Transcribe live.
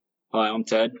Hi, I'm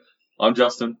Ted, I'm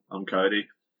Justin. I'm Cody.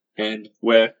 and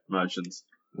We're Motions.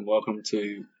 welcome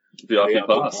to VIP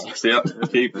Pass.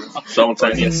 VIP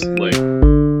simultaneously.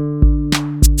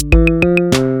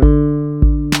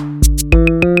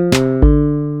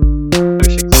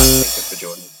 Thank you for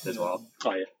Jordan as well.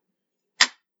 Oh yeah.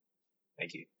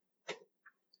 Thank you.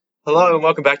 Hello and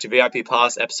welcome back to VIP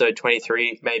Pass, episode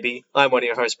 23, maybe. I'm one of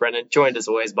your hosts, Brennan, joined as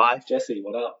always by Jesse,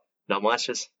 what up? not much,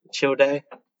 just a chill day.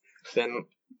 Been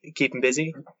keeping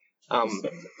busy.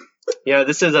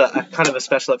 This is a kind of a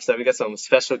special episode. We got some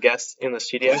special guests in the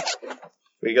studio.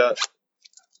 We got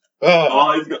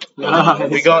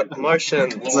we got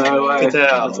Motions. No way. Get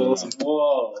out. That's awesome.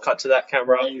 Whoa. Cut to that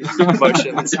camera.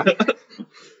 Motions.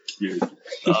 Cute.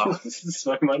 This is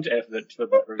so much effort for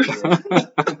that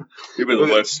review. You'd be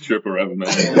the worst stripper ever, man.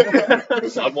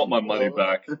 I'd want my money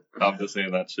back after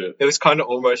seeing that shit. It was kind of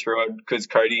almost ruined because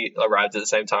Cody arrived at the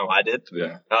same time I did.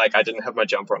 Yeah. I didn't have my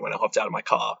jumper on when I hopped out of my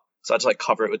car, so I had to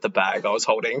cover it with the bag I was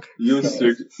holding. You're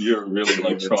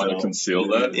really trying to conceal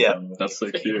that. Yeah. That's so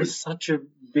It cute. was such a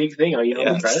big thing. Are you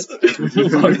not Yes.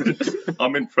 impressed?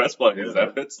 I'm impressed by his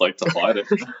efforts, to hide it.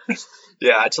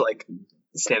 Yeah, I had to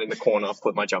stand in the corner,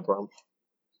 put my jumper on.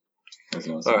 That's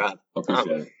nice. All right, I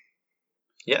appreciate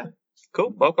it. cool.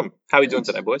 Welcome. How are we doing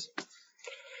today, boys?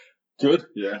 Good.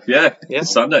 Yeah. Yeah. Yeah.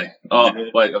 It's Sunday. Oh,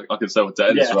 Yeah. wait, I can say what day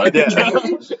it is, Yeah. right? Yeah.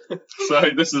 So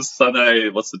this is Sunday.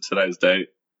 What's today's date?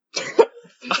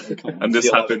 And this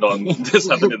The happened in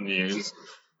the news.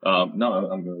 No,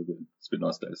 I'm really good. It's been a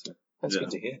nice day. So. That's Yeah.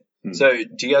 good to hear. Hmm. So,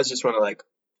 do you guys just want to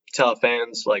tell our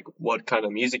fans what kind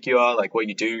of music you are, what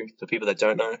you do, for people that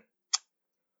don't know?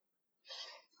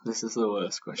 This is the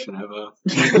worst question ever.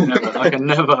 It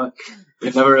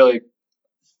never really.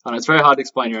 I don't know, it's very hard to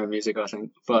explain your own music, I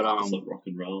think. But It's like rock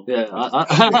and roll. yeah.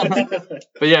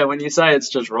 But yeah, when you say it's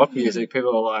just rock music,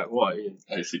 people are like, "What?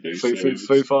 AC/DC.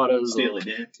 Foo Fighters?" Steely Or,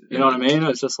 Dan. you know what I mean?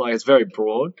 It's just it's very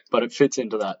broad, but it fits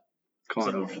into that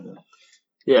kind of.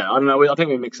 Yeah, I don't know. I think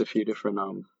we mix a few different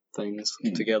things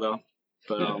together.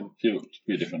 But Yeah, a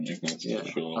few different influences yeah, for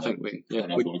sure. I think we I don't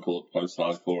know if you want to call it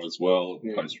post-hardcore as well,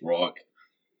 Yeah. post-rock.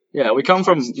 we come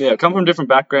from different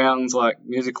backgrounds,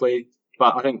 musically.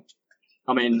 But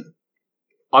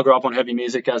I grew up on heavy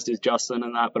music, as did Justin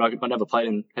and that. But I never played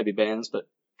in heavy bands, but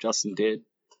Justin did.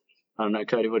 I don't know,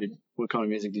 Cody. What kind of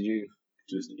music did you?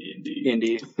 Just indie.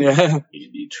 Indie, yeah.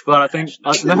 Indie But trash.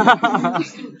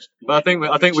 I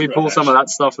think we pull some of that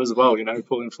stuff as well.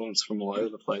 Pull influence from all over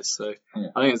the place. So Yeah.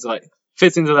 I think it's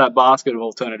fits into that basket of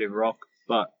alternative rock.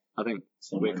 But I think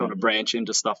we kind of branch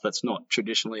into stuff that's not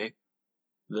traditionally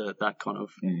that kind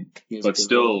of music. But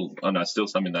still, I know, still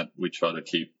something that we try to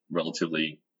keep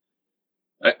relatively,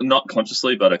 not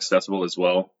consciously, but accessible as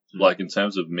well. In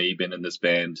terms of me being in this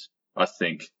band, I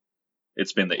think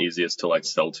it's been the easiest to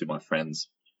sell to my friends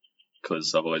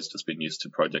because I've always just been used to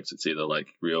projects. It's either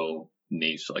real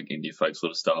niche, indie folk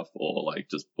sort of stuff, or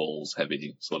just balls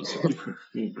heavy sort of stuff.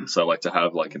 So to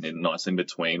have a nice in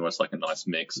between where it's a nice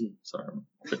mix. Sorry, I'm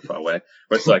a bit far away.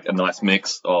 Where it's a nice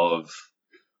mix of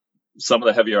some of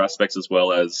the heavier aspects as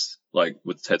well as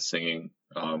with Ted singing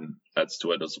adds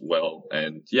to it as well.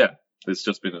 And yeah, it's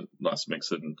just been a nice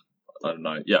mix. And I don't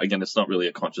know. Yeah, again, it's not really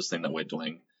a conscious thing that we're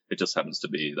doing. It just happens to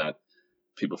be that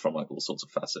people from all sorts of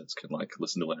facets can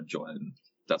listen to it and enjoy it and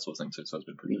that sort of thing too. So it's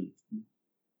been pretty good.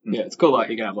 Yeah, it's cool.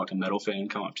 You can have a metal fan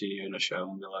come up to you in a show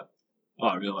and be like, "Oh,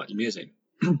 I really like your music."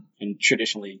 And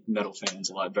traditionally, metal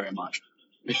fans are very much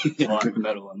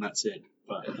metal, and that's it.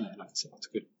 But it's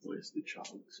good. Where's the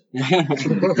chunks?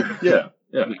 Yeah.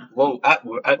 Well, at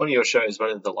one of your shows, one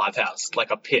of the live house,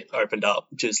 a pit opened up,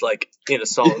 just in a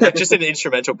song, just in an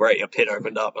instrumental break, a pit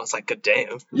opened up. I was like, "God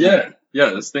damn!" Yeah.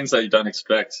 There's things that you don't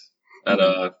expect at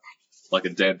a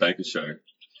Dan Baker show.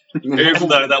 Even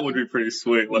though that would be pretty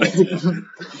sweet.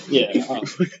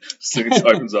 Singing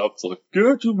opens up, it's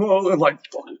get your mother,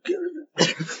 fucking get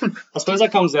it. I suppose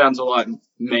that comes down to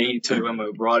me too when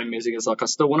we're writing music. It's I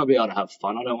still want to be able to have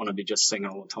fun. I don't want to be just singing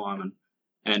all the time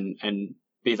and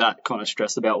be that kind of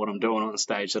stressed about what I'm doing on the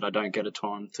stage that I don't get a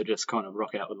time to just kind of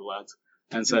rock out with the lads.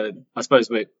 And so I suppose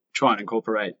we try and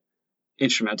incorporate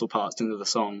instrumental parts into the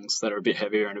songs that are a bit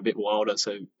heavier and a bit wilder,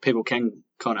 so people can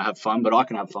kind of have fun, but I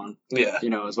can have fun, Yeah.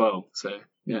 as well. So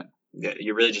yeah. Yeah,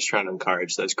 you're really just trying to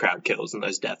encourage those crowd kills and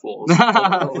those death walls.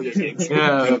 All your gigs.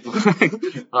 Yeah,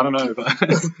 I don't know, but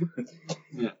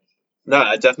yeah. No,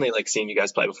 I definitely seen you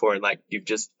guys play before, and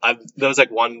there was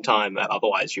one time that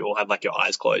otherwise you all had your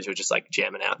eyes closed, you're just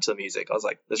jamming out to the music. I was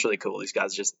like, that's really cool. These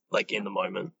guys are just in the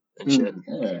moment and shit.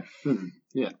 Yeah.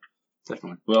 Yeah,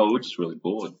 definitely. Well, we're just really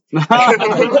bored.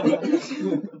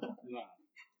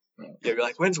 You'd be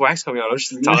like, when's Wax coming on? I'm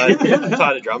just tired. I'm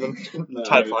tired of drumming. No,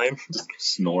 Tired of playing.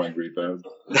 Snoring reverb.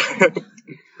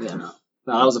 yeah, no,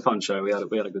 that was a fun show. We had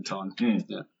a good time. Mm.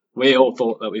 Yeah, we all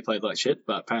thought that we played like shit,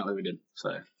 but apparently we did.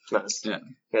 So Nice. yeah,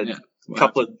 Had yeah. a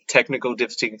couple of technical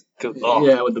difficulties. Oh,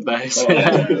 Yeah, with the bass. Oh,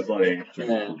 yeah, bloody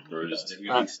Yeah. bruised.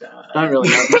 Don't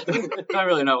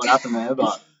really know what happened there,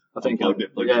 but I think Plugged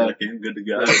it yeah, back in, good to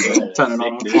go. turn it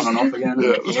on and off again. Yeah.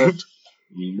 It worked.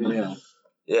 Mm. Yeah.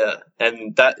 Yeah.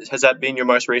 And has that been your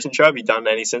most recent show? Have you done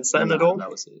any since then at No, all?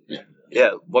 That was it. Yeah.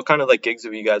 Yeah. What kind of like gigs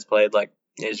have you guys played? Like,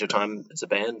 is your time as a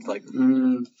band? Like,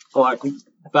 Like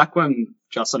back when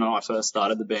Justin and I first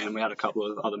started the band, we had a couple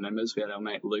of other members. We had our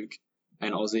mate Luke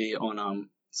and Ozzy on.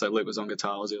 So Luke was on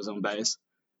guitar, Ozzy was on bass,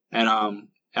 and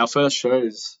our first show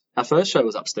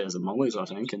was upstairs at Molly's, I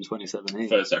think, in 2017.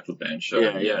 First actual band show.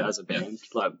 Yeah, as a band.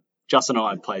 Like Justin and I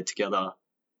had played together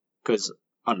because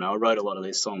I don't know, I wrote a lot of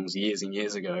these songs years and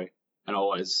years ago, and I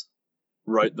always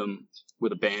wrote them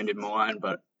with a band in mind,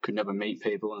 but could never meet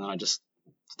people, and then I just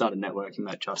started networking,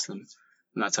 met Justin,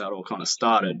 and that's how it all kind of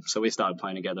started. So we started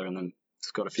playing together, and then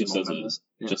just got a few more members.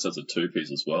 Yeah. Just as a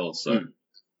two-piece as well. So,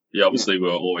 yeah, obviously we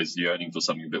were always yearning for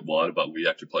something a bit wider, but we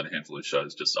actually played a handful of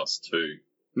shows, just us two,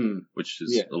 which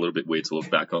is a little bit weird to look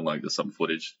back on. Like, there's some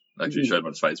footage I actually showed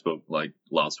on Facebook, like,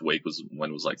 last week was when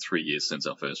it was, like, 3 years since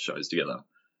our first shows together.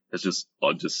 It's just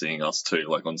odd just seeing us two,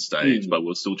 like, on stage, but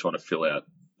we're still trying to fill out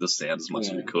the sound as much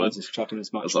as we I could. was just chucking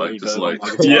as much It's like- reverb just on like- my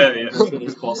guitar yeah.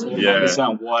 as possible. Yeah. Make it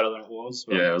sound wider than it was.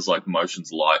 But Yeah, it was like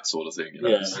motions light sort of thing. You know?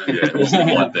 Yeah. So, it was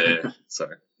right there. So,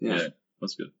 Yeah. yeah,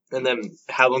 that's good. and then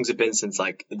how long's it been since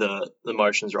like the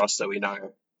Motions roster we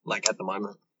know, like at the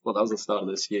moment? Well, that was the start of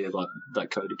this year, like that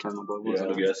Cody Cameron boy, Yeah, I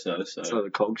wasn't it? guess so. So the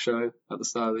Cog show at the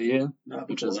start of the year. No,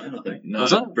 which before is- then, I think. No,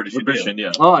 Was it? British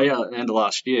India. Oh yeah, end of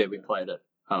last year we played it.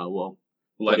 What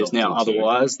Late is now October too.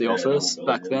 Otherwise, The Yeah, Office yeah.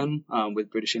 back then, with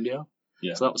British India.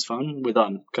 Yeah. So that was fun with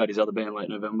Cody's other band Late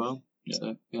November. Yeah.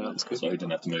 So yeah, that was good. So he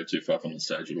didn't have to move too far from the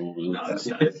stage at all, really. No, it's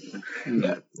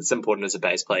Yeah, it's important as a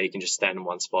bass player. You can just stand in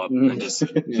one spot Mm. and just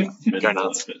Yeah. go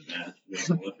nuts.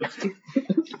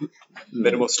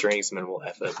 Minimal strings, minimal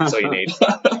effort. That's all you need.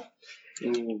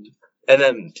 And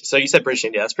then, so you said British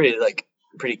India. That's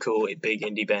pretty cool, a big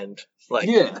indie band. Like,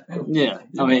 Yeah.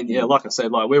 I mean, yeah, like I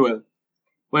said, like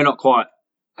we're not quite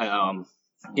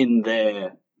in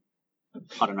their,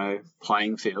 I don't know,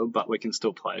 playing field, but we can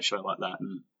still play a show like that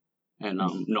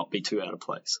and not be too out of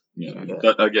place. Yeah. Yeah.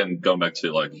 But again, going back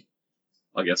to like,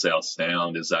 I guess our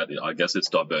sound is that I guess it's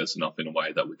diverse enough in a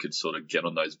way that we could sort of get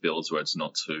on those builds where it's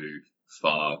not too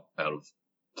far out of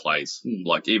place.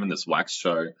 Like even this Wax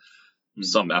show,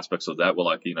 some aspects of that were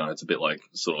like, you know, it's a bit like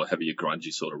sort of heavier,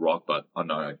 grungy sort of rock, but I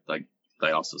know like they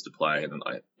asked us to play, and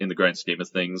in the grand scheme of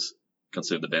things,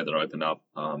 consider the band that opened up,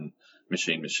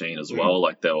 Machine as well.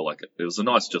 Like they were like, it was a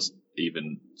nice, just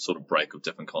even sort of break of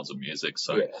different kinds of music.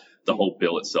 So the whole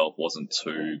bill itself wasn't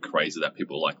too crazy that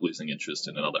people were like losing interest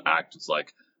in another act. It's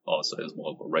like, oh, so there's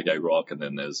more of a reggae rock, and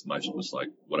then there's Motion, was like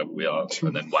whatever we are,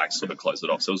 and then Wax sort of closed it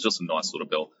off. So it was just a nice sort of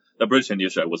bill. The British India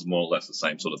show was more or less the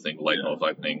same sort of thing, late North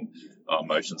opening,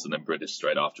 Motions, and then British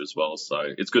straight after as well. So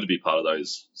it's good to be part of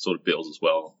those sort of bills as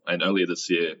well. And earlier this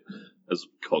year, as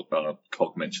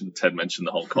Ted mentioned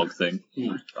the whole Cog thing,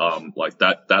 like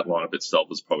that lineup itself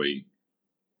was probably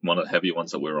one of the heavier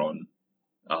ones that we're on.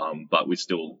 But we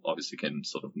still obviously can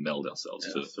sort of meld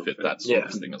ourselves to fit that sort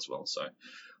of thing as well. So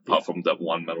apart from that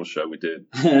one metal show we did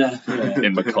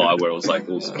in Mackay where it was all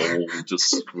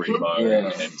just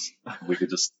screamo and we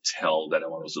could just tell that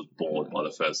everyone was just bored by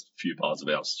the first few parts of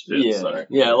our shit. Yeah, So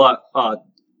like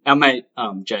our mate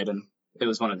Jaden, it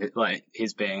was one of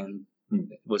his band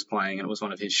was playing, and it was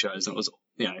one of his shows, and it was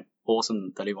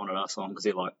awesome that he wanted us on because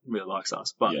he really likes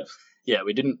us. But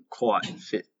we didn't quite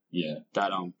fit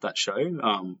that show.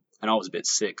 And I was a bit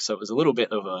sick, so it was a little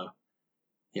bit of a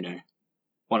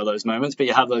one of those moments. But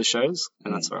you have those shows,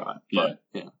 and that's all right.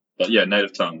 But yeah,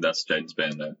 Native Tongue, that's Jaden's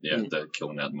band. They're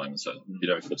killing it at the moment. So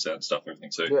flips out and stuff,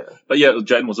 everything too. Yeah. But yeah,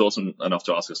 Jaden was awesome enough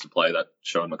to ask us to play that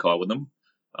show in Mackay with them,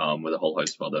 with a whole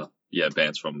host of other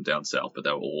bands from down south, but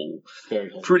they were all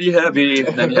pretty heavy.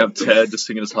 And then you have Ted just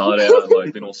singing his heart out,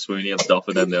 like being all swoony and stuff.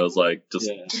 And then there was like just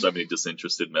so many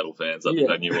disinterested metal fans that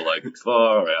then you were like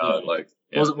far out, like.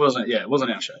 Yeah. It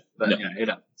wasn't our show, but it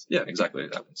happens. Yeah, exactly,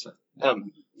 it happens. So.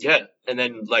 And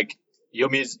then like your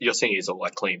singing is all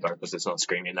like clean vocals, it's not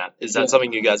screaming that. Is that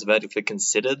something you guys have actually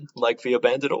considered like for your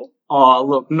band at all? Oh,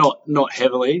 look, not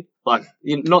heavily. Like,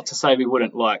 not to say we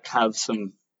wouldn't like have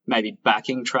some maybe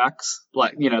backing tracks,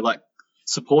 like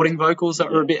supporting vocals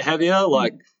that were a bit heavier,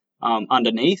 like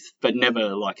underneath, but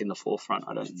never like in the forefront.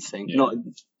 I don't think. Not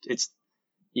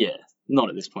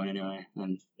at this point anyway.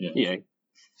 And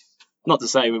not to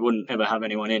say we wouldn't ever have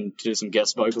anyone in to do some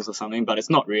guest vocals or something, but it's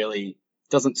not really,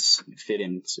 doesn't fit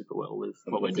in super well with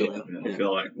what we're doing. I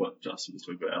feel like what Justin was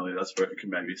talking about earlier, that's where it can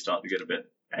maybe start to get a bit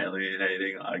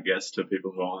alienating, I guess, to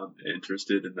people who aren't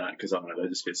interested in that, because I don't know, they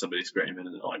just get somebody screaming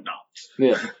and they're like, nah.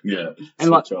 Yeah. Yeah. And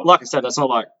like I said, that's not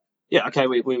like, yeah, okay,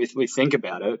 we think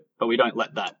about it, but we don't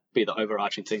let that be the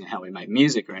overarching thing in how we make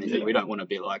music or anything. Yeah. We don't want to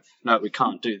be like, no, we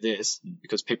can't do this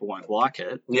because people won't like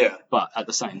it. Yeah. But at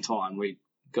the same time, we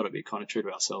got to be kind of true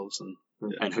to ourselves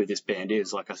and who this band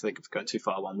is. Like, I think if we go too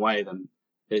far one way, then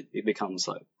it becomes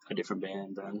like a different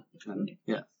band. And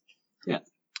yeah,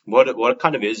 What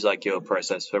kind of is like your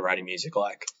process for writing music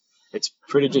like? it's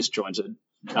pretty disjointed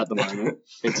at the moment.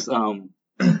 It's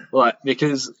like,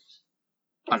 because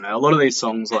I don't know, a lot of these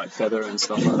songs like Feather and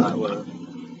stuff like that were.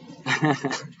 I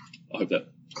hope that.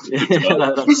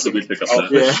 Yeah, that's, So we pick up Oh,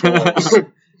 that. yeah.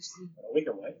 We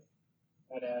can wait.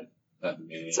 My dad.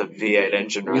 It's a V8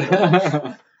 engine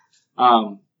right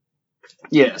now.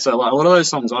 Yeah, so like a lot of those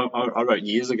songs I wrote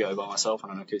years ago by myself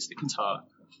on an acoustic guitar.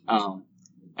 And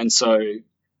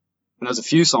there's a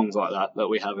few songs like that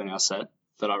we have in our set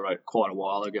that I wrote quite a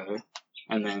while ago.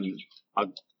 And then I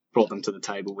brought them to the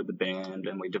table with the band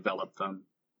and we developed them.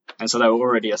 And so they were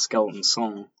already a Skeleton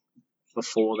song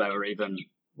before they were even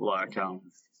like,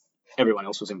 everyone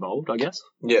else was involved, I guess.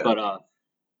 Yeah. But,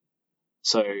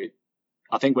 so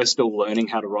I think we're still learning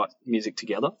how to write music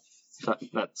together.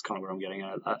 That's kind of where I'm getting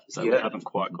at that. So we haven't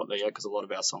quite got there yet because a lot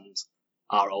of our songs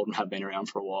are old and have been around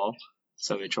for a while.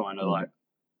 So we're trying to like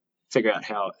figure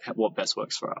out what best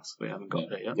works for us. We haven't got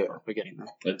there yet. Yeah. But we're getting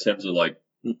there. In terms of like,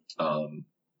 a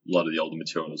lot of the older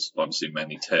materials, obviously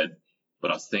mainly Ted,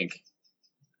 but I think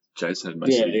Jason had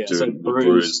mostly So doing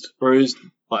Bruised,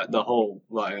 like the whole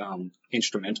like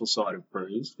instrumental side of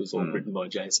Bruised was all written by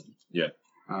Jason. Yeah.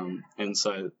 And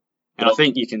I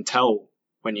think you can tell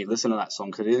when you listen to that song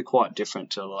because it is quite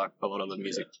different to like a lot of the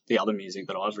music, the other music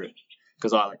that I've written.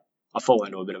 Because I fall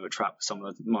into a bit of a trap with some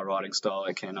of my writing style.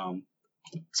 Like,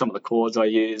 some of the chords I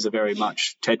use are very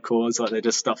much Ted chords. Like they're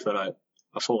just stuff that I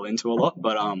fall into a lot.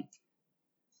 But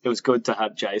it was good to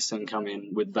have Jason come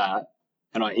in with that,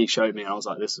 and he showed me, and I was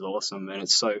like, this is awesome. And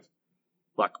it's so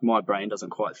like my brain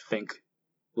doesn't quite think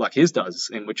like his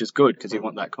does, and which is good because you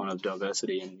want that kind of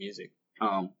diversity in music.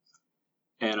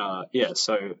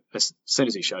 So as soon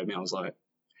as he showed me, I was like,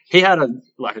 he had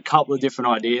a couple of different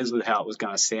ideas with how it was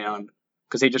going to sound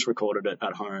because he just recorded it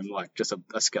at home, like just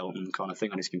a Skeleton kind of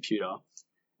thing on his computer.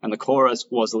 And the chorus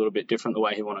was a little bit different the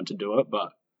way he wanted to do it,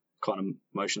 but kind of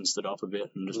motions it up a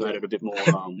bit and just made it a bit more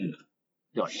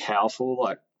like powerful,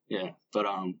 like yeah. But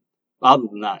other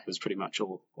than that, it was pretty much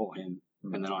all him.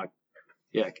 And then I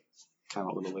came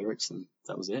up with the lyrics and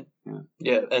that was it. Yeah.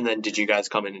 Yeah. And then did you guys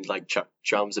come in and like chuck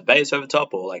drums and bass over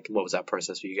top, or like what was that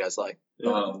process for you guys like? He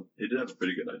did have a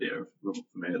pretty good idea, for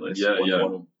me at least, Yeah, what yeah. I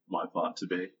wanted my part to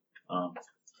be.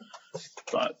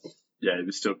 But yeah, he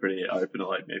was still pretty open to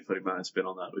like me putting my own spin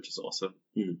on that, which is awesome.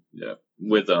 Yeah.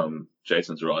 With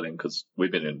Jason's writing, because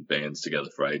we've been in bands together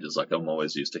for ages, like I'm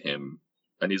always used to him,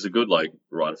 and he's a good like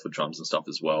writer for drums and stuff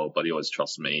as well, but he always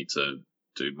trusts me to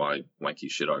do my wanky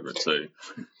shit over it too.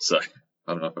 So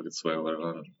I don't know if I could swear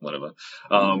or whatever.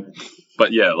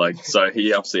 But yeah, like, so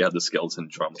he obviously had the Skeleton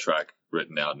drum track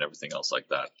written out and everything else like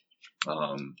that.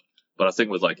 But I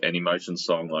think with like any motion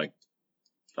song, like,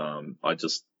 I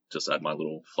just add my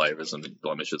little flavors and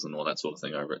blemishes and all that sort of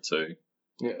thing over it too.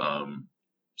 Yeah.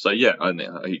 So yeah,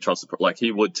 he trusted, like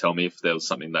he would tell me if there was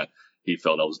something that he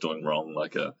felt I was doing wrong,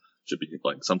 like should be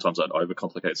like, sometimes I'd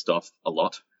overcomplicate stuff a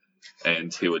lot,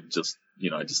 and he would just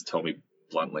tell me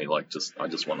bluntly, like, I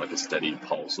just want like a steady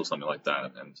pulse or something like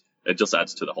that, and it just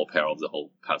adds to the whole power of the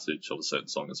whole passage of a certain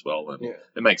song as well, and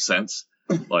it makes sense.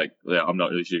 Like, yeah, I'm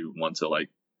not usually one to like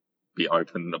be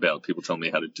open about people telling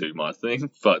me how to do my thing,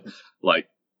 but like,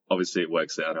 obviously it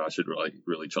works out, and I should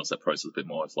really trust that process a bit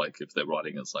more. If they're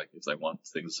writing, it's like, if they want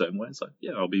things a certain way, so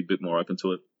yeah, I'll be a bit more open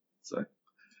to it. So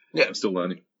yeah, I'm still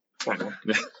learning. Yeah,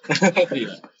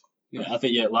 I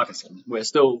think, like I said, we're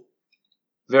still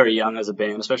very young as a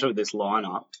band, especially with this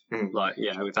lineup. Like,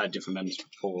 we've had different members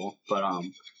before, but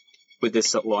with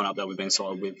this lineup that we've been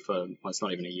solid with for, it's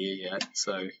not even a year yet,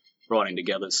 so writing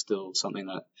together is still something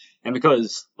that, and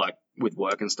because like with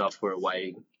work and stuff, we're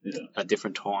away at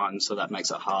different times, so that makes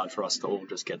it hard for us to all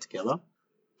just get together.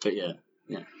 But yeah,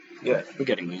 we're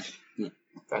getting there. Yeah.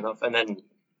 Fair enough. And then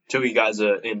two of you guys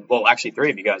are in, well, actually three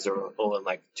of you guys are all in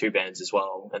like two bands as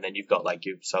well, and then you've got like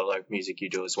your solo music you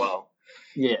do as well.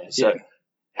 So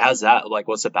how's that, like,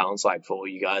 what's the balance like for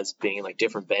you guys being in like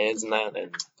different bands and that,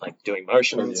 and like doing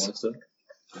motions?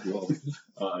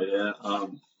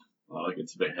 Like,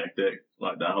 it's a bit hectic,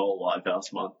 like that whole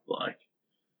Livehouse month, like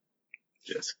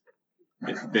just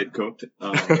bit cooked.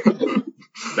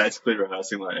 Basically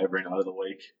rehearsing like every night of the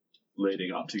week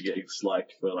leading up to gigs, like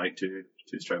for like two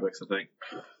straight weeks, I think.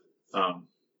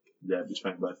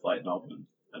 Between both Late Knob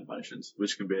and Motions,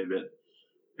 which can be a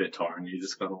bit tiring. You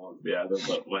just kind of want to be over,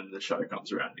 but when the show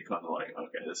comes around, you kind of like,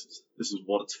 okay, this is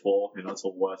what it's for. It's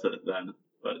all worth it then.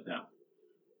 But yeah,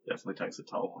 definitely takes a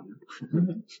toll on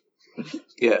you.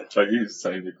 Yeah. Are you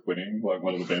saying you're quitting like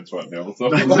one of the bands right now or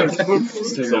something?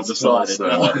 Still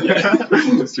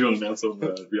decided. Still announce on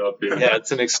the VIP. Yeah,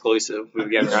 it's an exclusive we're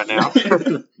getting right now.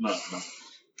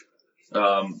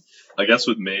 No. I guess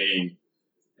with me,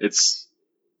 it's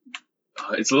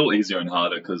a little easier and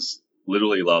harder because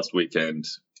literally last weekend,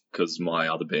 because my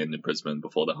other band in Brisbane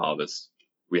before the Harvest,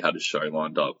 we had a show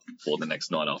lined up for the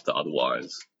next night after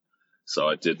Otherwise. So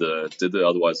I did the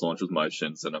Otherwise launch with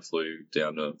Motions, and I flew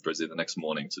down to Brisbane the next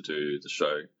morning to do the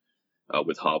show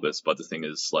with Harvest. But the thing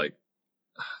is, like,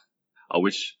 I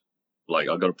wish, like,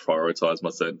 I got to prioritize my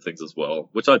certain things as well,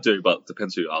 which I do, but it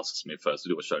depends who asks me first to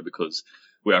do a show, because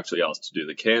we actually asked to do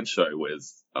the Cairns show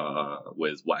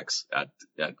with Wax at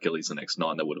Gillies the next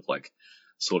night. They would have like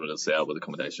sorted us out with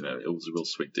accommodation. It was a real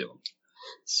sweet deal.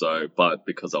 So, but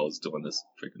because I was doing this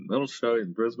freaking metal show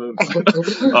in Brisbane,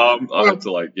 I had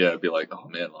to be like, oh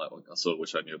man, like I sort of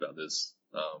wish I knew about this,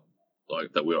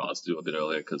 like that we were asked to do a bit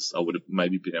earlier, because I would have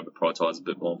maybe been able to prioritize a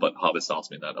bit more. But Harvest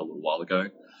asked me that a little while ago,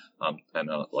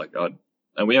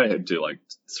 and we only do like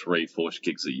 3-4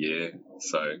 gigs a year.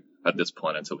 So at this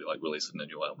point, until we like release a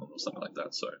new album or something like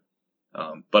that. So,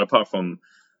 but apart from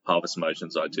Harvest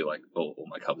Motions, I do like all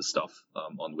my cover stuff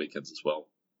on weekends as well.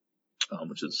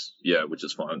 Which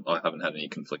is fine. I haven't had any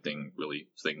conflicting really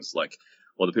things. Like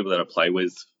all the people that I play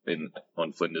with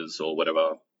on Flinders or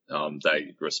whatever,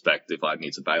 they respect if I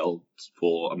need to bail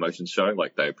for a Motions show.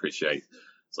 Like they appreciate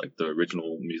it's like the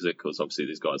original music, because obviously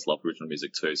these guys love original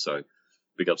music too. So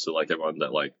big ups to like everyone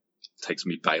that like takes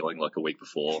me bailing like a week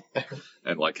before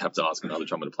and like have to ask another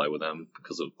drummer to play with them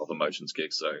because of a Motions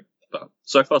gig. But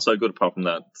so far so good, apart from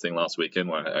that thing last weekend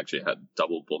where I actually had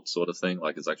double booked sort of thing.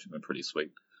 Like it's actually been pretty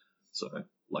sweet. So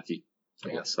lucky,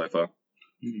 I guess, so far.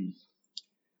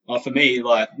 Well, for me,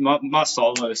 like my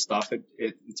solo stuff,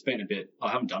 it's been a bit. I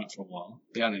haven't done it for a while.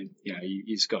 The only,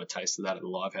 you just got a taste of that at the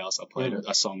live house. I played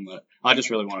a song that I just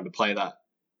really wanted to play that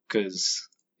because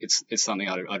it's something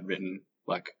I'd written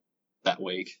like that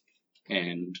week,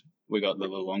 and we got the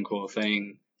little encore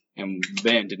thing, and the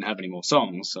band didn't have any more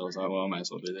songs, so I was like, well, I may as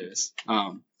well do this.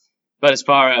 But as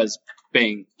far as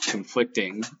being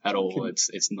conflicting at all,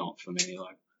 it's not for me.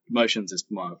 Like Motions is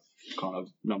my kind of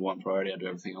number one priority. I do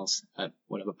everything else at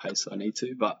whatever pace I need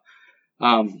to. But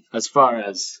as far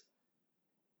as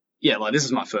like this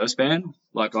is my first band.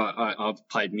 Like I've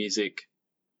played music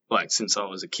like since I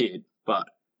was a kid, but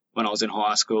when I was in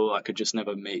high school, I could just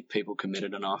never meet people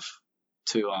committed enough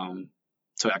to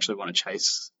actually want to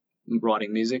chase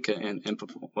writing music and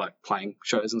like playing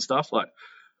shows and stuff. Like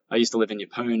I used to live in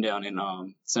Yeppoon down in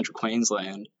central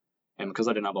Queensland. And because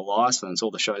I didn't have a license, all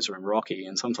the shows were in Rocky,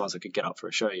 and sometimes I could get up for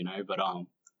a show, but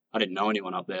I didn't know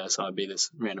anyone up there, so I'd be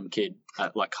this random kid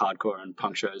at like hardcore and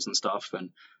punk shows and stuff, and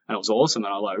it was awesome,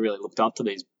 and I like really looked up to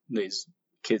these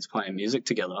kids playing music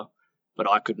together, but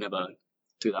I could never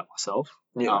do that myself,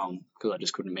 because I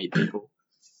just couldn't meet people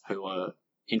who were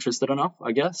interested enough,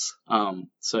 I guess.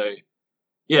 So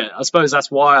yeah, I suppose that's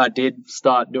why I did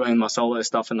start doing my solo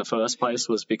stuff in the first place,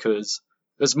 was because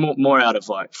it was more out of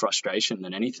like frustration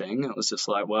than anything. It was just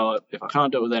like, well, if I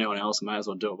can't do it with anyone else, I may as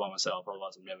well do it by myself.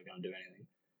 Otherwise, I'm never going to do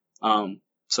anything.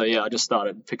 So yeah, I just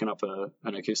started picking up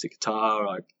an acoustic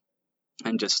guitar,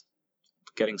 and just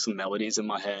getting some melodies in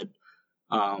my head,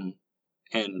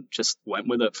 and just went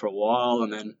with it for a while.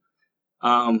 And then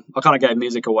I kind of gave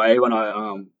music away when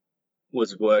I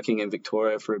was working in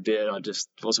Victoria for a bit. I just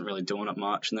wasn't really doing it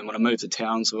much. And then when I moved to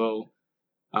Townsville,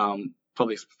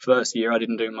 probably first year I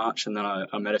didn't do much, and then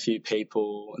I met a few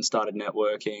people and started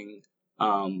networking.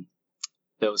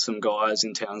 There was some guys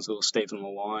in Townsville, Stephen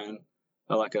Lewine,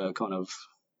 they're like a kind of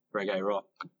reggae rock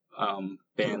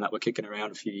band that were kicking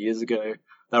around a few years ago.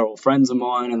 They were all friends of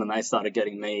mine, and then they started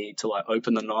getting me to like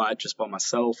open the night just by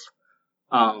myself.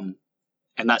 And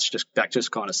that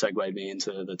just kind of segued me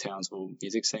into the Townsville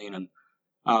music scene.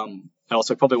 And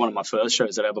also probably one of my first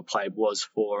shows that I ever played was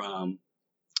for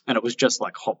and it was just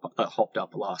like hopped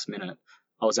up last minute.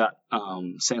 I was at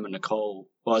Sam and Nicole.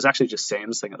 Well, it was actually just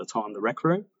Sam's thing at the time, the Rec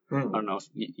Room. I don't know if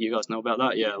you guys know about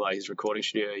that. Yeah, like his recording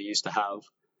studio. He used to have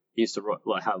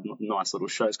nice little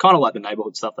shows, kind of like the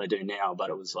neighborhood stuff they do now,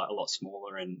 but it was like a lot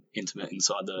smaller and intimate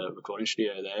inside the recording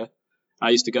studio there. I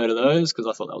used to go to those because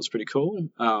I thought that was pretty cool.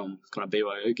 Kind of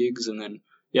BYO gigs, and then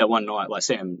yeah, one night, like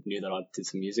Sam knew that I did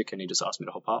some music and he just asked me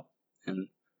to hop up, and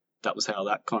that was how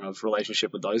that kind of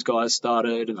relationship with those guys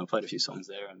started, and I played a few songs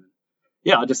there, and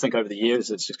yeah, I just think over the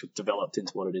years it's just developed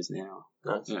into what it is now.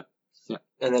 Nice. Yeah.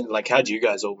 And then, like, how'd you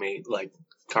guys all meet? Like,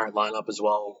 current lineup as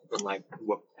well, and like,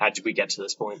 how did we get to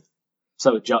this point?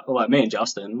 So, like me and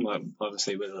Justin, like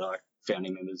obviously we're like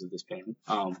founding members of this band.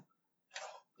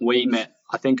 We met.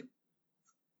 I think,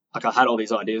 like, I had all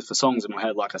these ideas for songs in my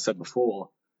head, like I said before,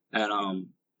 and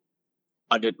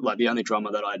I did, like, the only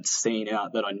drummer that I'd seen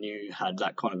out that I knew had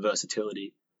that kind of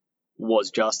versatility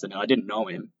was Justin, and I didn't know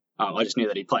him. I just knew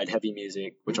that he played heavy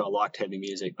music, which I liked heavy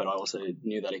music, but I also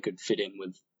knew that he could fit in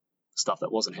with stuff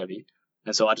that wasn't heavy.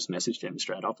 And so I just messaged him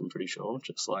straight up, I'm pretty sure,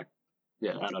 just like,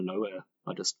 yeah, out of nowhere.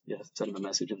 I just, sent him a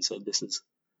message and said, this is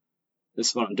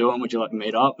what I'm doing. Would you like to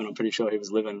meet up? And I'm pretty sure he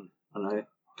was living, I don't know,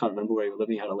 can't remember where he was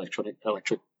living. He had an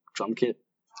electric drum kit.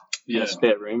 Yeah. A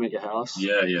spare room at your house.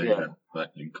 Yeah. Back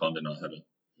in Condon, I had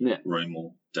a room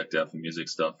all decked out for music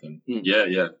stuff, and he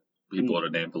bought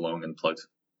an amp along and plugged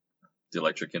the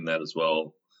electric in that as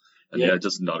well. And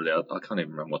just nodded out. I can't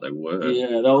even remember what they were.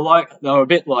 Yeah, they were a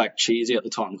bit like cheesy at the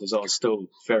time because I was still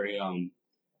very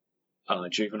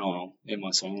juvenile in my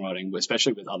songwriting,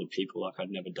 especially with other people. Like,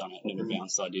 I'd never done it, never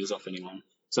bounced ideas off anyone.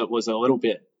 So it was a little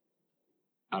bit,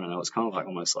 I don't know, it's kind of like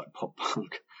almost like pop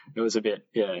punk. It was a bit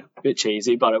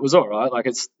cheesy, but it was all right. Like,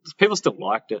 people still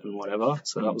liked it and whatever,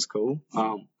 so that was cool.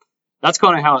 That's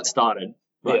kind of how it started,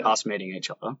 like us meeting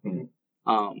each other. In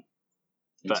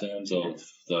terms of,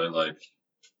 though, like,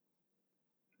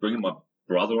 bringing my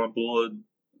brother on board,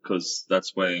 because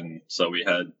that's when, so we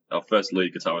had, our first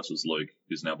lead guitarist was Luke,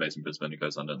 who's now based in Brisbane, who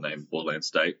goes under the name Borderland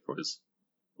State for his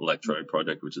electro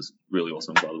project, which is really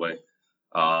awesome, by the way.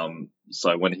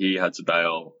 So when he had to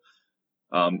bail,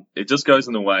 it just goes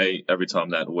in the way every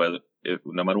time that,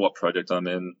 no matter what project I'm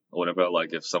in or whatever,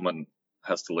 like, if someone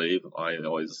has to leave, I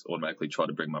always automatically try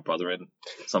to bring my brother in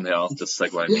somehow, just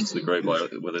segue him into the group,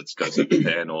 like, whether it's Ghost of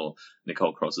Japan or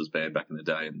Nicole Cross's band back in the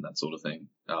day and that sort of thing.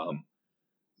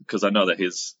 Because I know that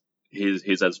he's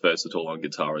as versatile on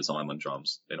guitar as I'm on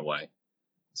drums in a way.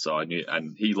 So I knew,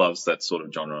 and he loves that sort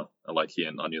of genre. Like,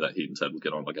 I knew that he and Ted would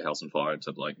get on like a house on fire in terms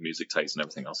of like music taste and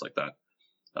everything else like that.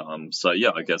 So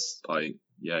yeah, I guess I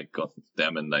got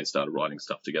them and they started writing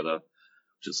stuff together,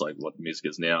 just like what music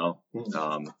is now. In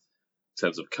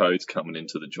terms of codes coming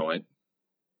into the joint,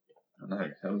 I don't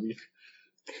know, how have you?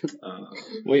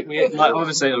 We like,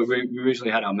 obviously we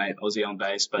originally had our mate Ozzy on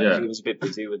bass, but he was a bit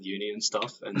busy with uni and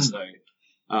stuff, and so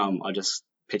I just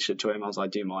pitched it to him. I was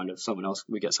like, do you mind if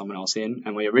we get someone else in?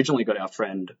 And we originally got our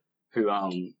friend who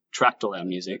tracked all our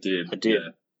music.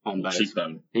 On bass.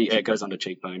 Cheekbone. He goes under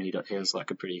Cheekbone. He has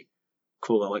like a pretty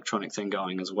cool electronic thing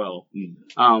going as well.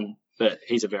 But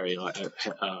he's a very like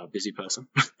busy person.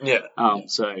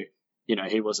 So, you know,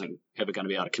 he wasn't ever going to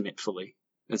be able to commit fully.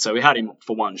 And so we had him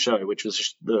for one show, which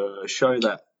was the show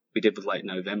that we did with Late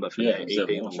November for the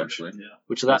EP launch. Actually.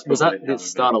 Which was that the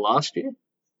start of last year?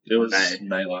 It was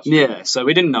May last year. Yeah, so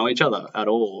we didn't know each other at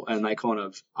all, and they kind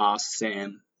of asked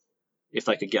Sam if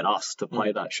they could get us to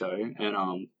play that show,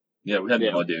 and we had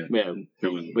no idea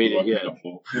who we rocked up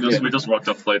for. We just rocked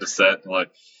up, played a set,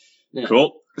 like,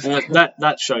 cool. And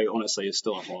that show honestly is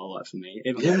still a highlight for me.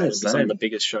 Even though it was some of the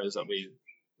biggest shows that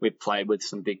we played with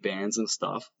some big bands and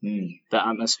stuff. The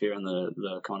atmosphere and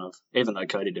the kind of, even though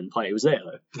Cody didn't play, he was there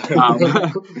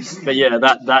though. But yeah,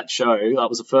 that show, that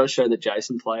was the first show that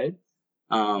Jason played.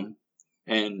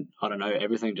 And I don't know,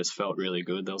 everything just felt really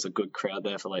good. There was a good crowd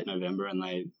there for Late November, and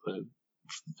they were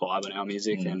vibing our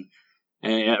music, and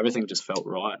everything just felt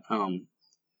right.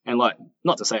 And like,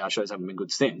 not to say our shows haven't been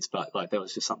good since, but like, there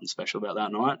was just something special about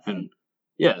that night. And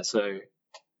yeah, so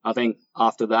I think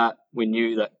after that, we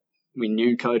knew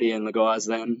Cody and the guys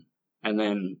then, and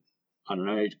then I don't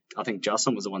know, I think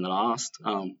Justin was the one that asked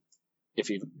if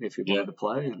he wanted to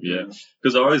play.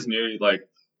 Because I always knew, like,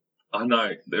 I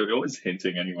know they were always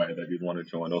hinting anyway that you'd want to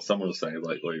join, or someone was saying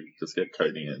like, just get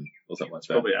Cody in or something like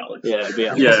that. Probably Alex. Yeah, it'd be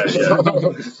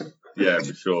Alex. Yeah,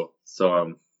 for sure.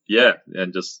 So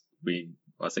and just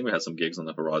I think we had some gigs on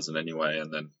the horizon anyway,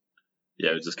 and then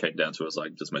it just came down to us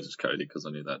like, just message Cody because I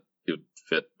knew that he would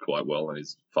fit quite well and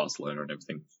he's a fast learner and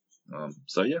everything.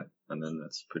 And then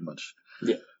that's pretty much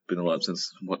been alive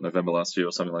since November last year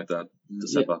or something like that.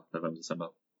 November, December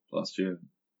last year.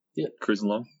 Yeah, cruising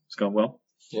along. It's going well.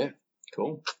 Yeah,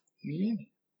 cool. Yeah.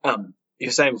 You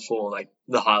were saying before, like,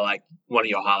 one of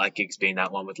your highlight gigs being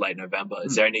that one with Late November.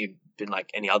 Is there been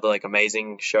any other like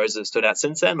amazing shows that stood out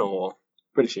since then, or?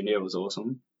 British India was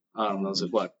awesome. There was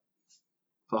like,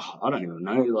 I don't even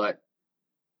know, like,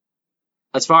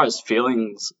 as far as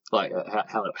feelings, like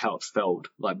how it felt,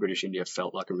 like British India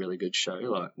felt like a really good show.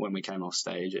 Like when we came off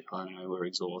stage, I don't know, we were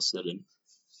exhausted, and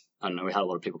I don't know, we had a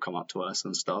lot of people come up to us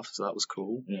and stuff, so that was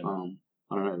cool. Yeah.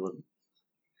 I don't know, what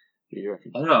do you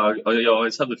reckon? I don't know. I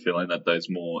always have the feeling that those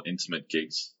more intimate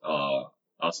gigs are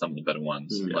some of the better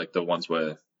ones. Yeah. Like the ones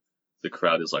where the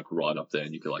crowd is like right up there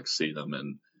and you can like see them.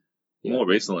 And Yeah. more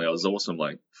recently, I was awesome.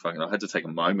 Like fucking, I had to take a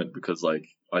moment because like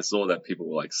I saw that people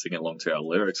were like singing along to our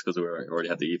lyrics because we already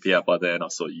had the EP out by then. I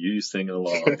saw you singing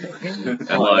along, and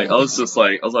like I was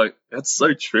like, that's so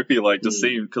trippy. Like to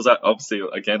see, because obviously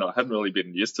again I hadn't really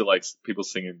been used to like people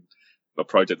singing a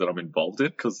project that I'm involved in,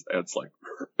 because it's like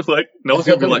no one's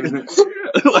gonna be like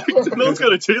like no one's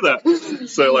gonna do that.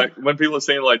 So like when people are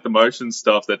seeing like the motion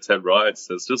stuff that Ted writes,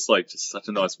 it's just such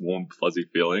a nice warm fuzzy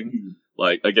feeling.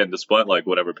 Like again, despite like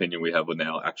whatever opinion we have on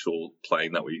our actual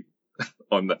playing that we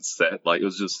on that set, like it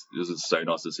was just so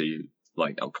nice to see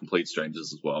like our complete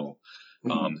strangers as well,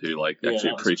 who like Yeah, actually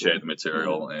that was appreciate cool. the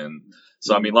material. And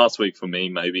so I mean last week for me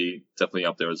maybe definitely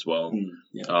up there as well.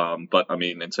 Yeah. But I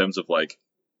mean in terms of like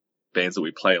bands that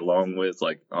we play along with,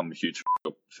 like I'm a huge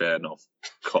fan of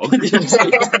Cog. You can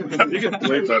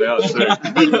bleep that out too.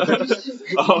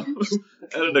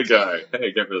 Editor guy,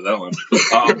 hey, get rid of that one.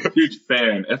 Huge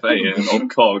fan, FAN of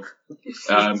Cog.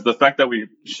 The fact that we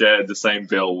shared the same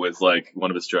bill with like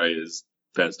one of Australia's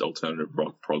best alternative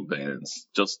rock prog bands,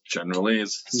 just generally,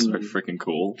 is so freaking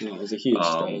cool. Yeah, it was a huge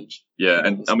stage. Yeah,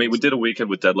 and I mean we did a weekend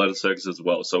with Dead Letter Circus as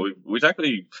well, so we've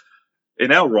actually,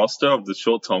 in our roster of the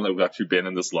short time that we've actually been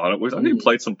in this lineup, we've actually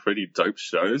played some pretty dope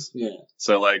shows. Yeah.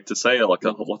 So like to say like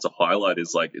what's a highlight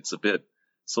is like it's a bit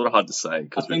sort of hard to say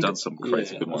because we've done some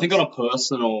crazy good ones. I think on a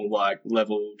personal like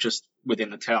level, just within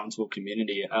the Townsville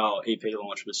community, our EP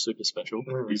launch was super special.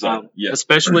 Exactly.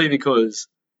 Especially because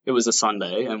it was a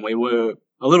Sunday and we were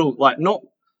a little like not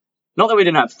that we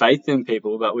didn't have faith in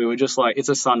people, but we were just like, it's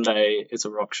a Sunday, it's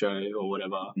a rock show or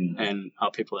whatever, and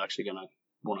are people actually gonna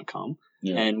want to come?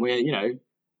 Yeah. And we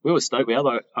were stoked. We had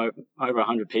like over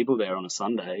 100 people there on a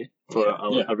Sunday for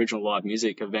an original live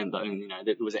music event that,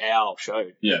 that was our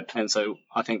show. Yeah. And so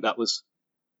I think that was,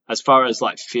 as far as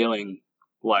like feeling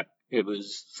like it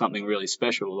was something really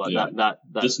special, like that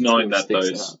just knowing really that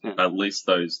those, out. at least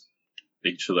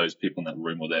each of those people in that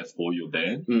room were there for your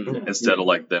band, instead of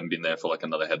like them being there for like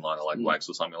another headliner like Wax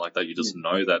or something like that. You just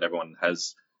know that everyone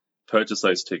has purchased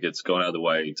those tickets, gone out of the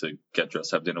way to get dressed,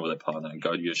 have dinner with their partner, and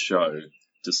go to your show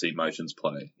to see Motions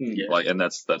play. Like, and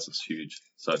that's just huge.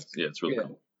 So yeah, it's really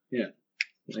cool. Yeah.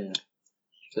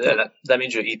 So that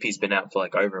means your EP's been out for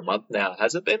like over a month now,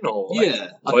 has it been? Or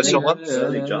close to a month?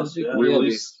 We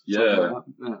released, I don't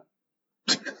know.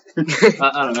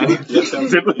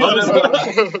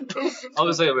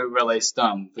 Obviously, we released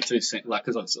the two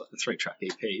because it's a 3-track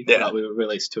EP. But we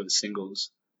released 2 as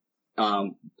singles.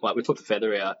 Like we put the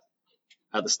Feather out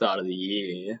at the start of the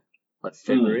year, like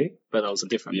February, but that was a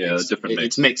different mix. Different mix.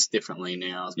 It's mixed differently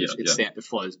now. It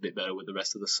flows a bit better with the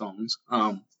rest of the songs.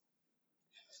 But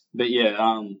I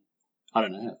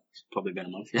don't know. It's probably been a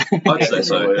month. I'd say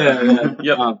so.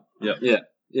 Yeah.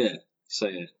 So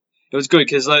yeah. It was good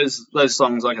because those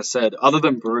songs, like I said, other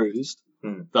than Bruised,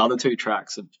 the other 2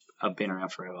 tracks have been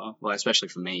around forever, like especially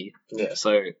for me. Yeah.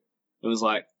 So it was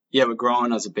like, we're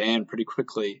growing as a band pretty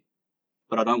quickly,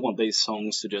 but I don't want these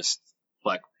songs to just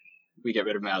like we get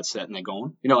rid of them out of set and they're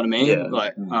gone. You know what I mean? Yeah.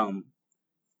 Like, and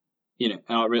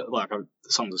I really the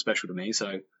songs are special to me,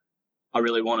 so I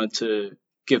really wanted to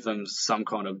give them some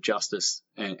kind of justice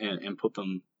and put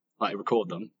them, like record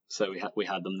them. So we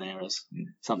had them there as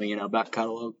something in our back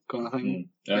catalogue kind of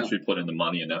thing. Actually put in the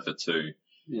money and effort to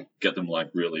get them like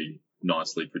really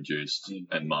nicely produced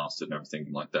and mastered and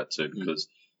everything like that too, because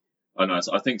I know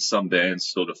I think some bands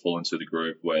sort of fall into the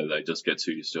group where they just get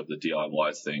too used to the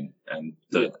DIY thing, and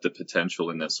the potential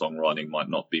in their songwriting might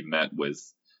not be met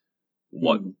with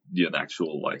what the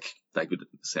actual, like, they could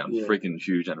sound freaking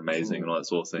huge and amazing and all that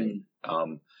sort of thing.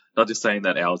 Not just saying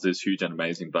that ours is huge and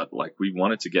amazing, but like we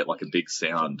wanted to get like a big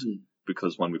sound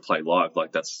because when we play live,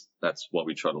 like that's what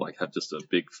we try to like have, just a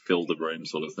big fill the room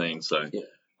sort of thing. So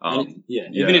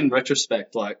even in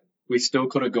retrospect, like we still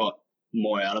could have got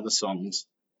more out of the songs,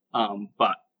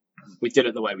 but we did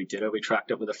it the way we did it. We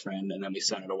tracked it with a friend and then we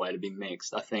sent it away to be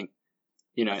mixed. I think,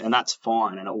 and that's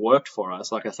fine and it worked for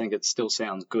us. Like I think it still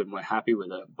sounds good and we're happy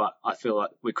with it, but I feel like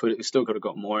we still could have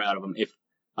got more out of them.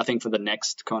 I think for the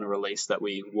next kind of release that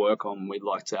we work on, we'd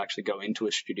like to actually go into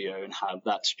a studio and have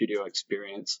that studio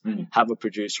experience, have a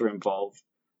producer involved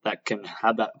that can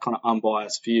have that kind of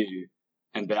unbiased view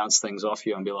and bounce things off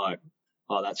you and be like,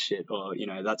 oh, that's shit, or,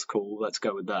 that's cool, let's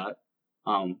go with that.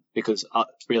 Because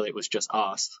really it was just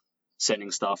us.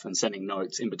 sending stuff and sending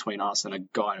notes in between us and a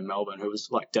guy in Melbourne who was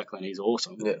like Declan. He's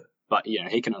awesome. Yeah. But,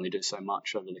 he can only do so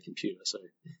much over the computer. So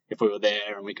if we were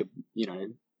there and we could,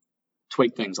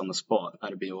 tweak things on the spot,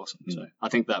 that'd be awesome. So I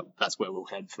think that's where we'll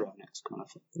head for our next kind of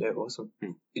thing. Yeah, awesome.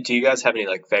 Do you guys have any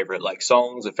like favorite like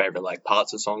songs or favorite like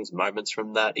parts of songs, moments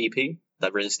from that EP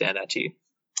that really stand out to you?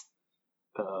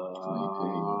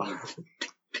 I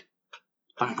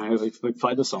don't know. We've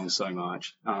played the song so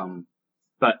much.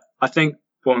 But I think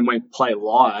when we play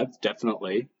live,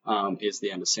 definitely, is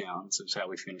The End of Sounds. It's how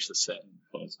we finish the set.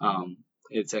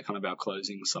 It's kind of our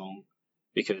closing song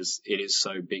because it is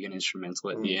so big and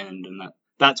instrumental at the end. And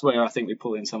that's where I think we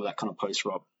pull in some of that kind of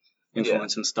post-rock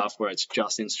influence and stuff where it's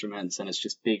just instruments and it's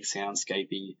just big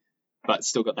soundscapey, but it's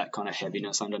still got that kind of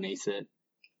heaviness underneath it.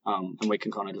 And we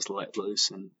can kind of just let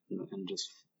loose and just,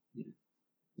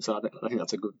 so I think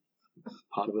that's a good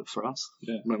part of it for us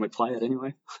when we play it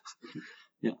anyway.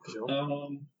 Yeah.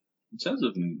 In terms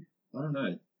of, I don't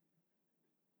know.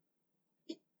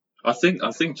 I think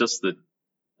just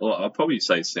I'll probably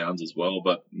say sounds as well,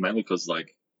 but mainly because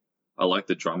like I like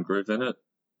the drum groove in it.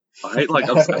 I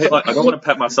don't want to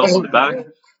pat myself on the back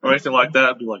or anything like that.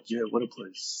 I'd be like, yeah, what a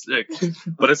place, sick.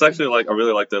 But it's actually like I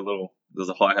really like there's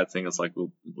a hi-hat thing. It's like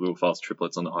little fast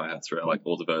triplets on the hi-hats throughout like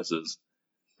all the verses.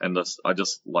 And I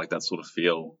just like that sort of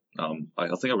feel. I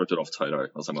think I ripped it off Toto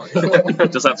or something like that.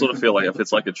 Just that sort of feel, like if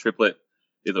it's like a triplet,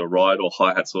 either a ride or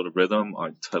hi-hat sort of rhythm,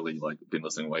 I totally like been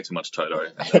listening way too much Toto,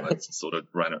 and I sort of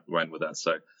ran with that.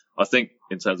 So I think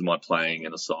in terms of my playing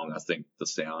in a song, I think the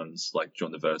sounds like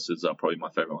during the verses are probably my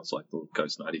favorite ones, like the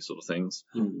Ghost Nighty sort of things,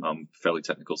 fairly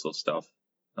technical sort of stuff.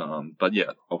 But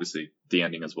yeah, obviously the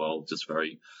ending as well, just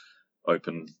very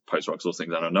open post-rock sort of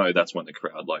things. And I know that's when the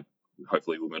crowd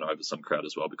hopefully we'll win over some crowd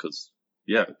as well because,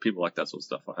 people like that sort of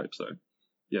stuff, I hope so.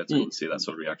 Yeah, it's cool to see that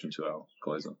sort of reaction to our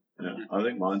closer. Yeah, I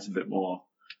think mine's a bit more,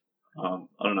 I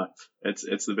don't know,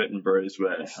 it's the bit and bruised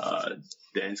where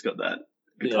Dan's got that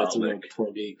guitar it's a lick. more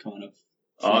proggy kind of.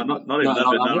 Oh, not even that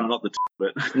bit, no, not the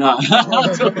bit. No. I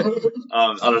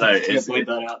don't know. Bleep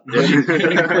that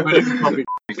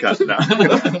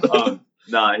out.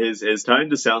 No, his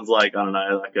tone just sounds like, I don't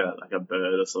know, like a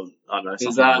bird or something. I don't know.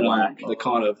 Is that the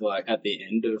kind of like at the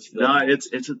end of the... No,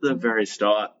 it's at the very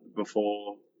start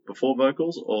before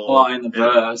vocals or in the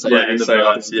verse. In the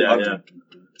verse.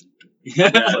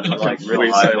 Yeah. Like really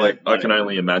we say like I can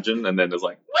only imagine, and then there's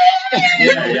like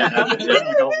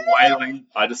wailing.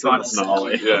 I just thought it's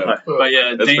gnarly. Yeah, but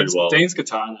yeah, Dean's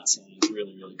guitar in that song is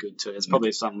really, really good too. It's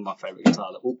probably some of my favorite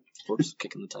guitar that. Whoops,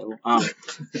 kicking the table.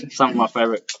 Some of my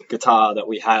favorite guitar that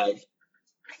we have,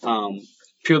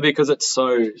 purely because it's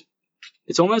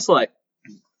almost like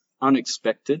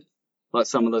unexpected. Like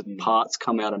some of the parts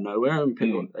come out of nowhere, and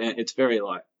it's very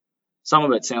like. Some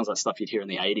of it sounds like stuff you'd hear in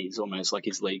the 80s, almost like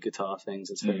his lead guitar things.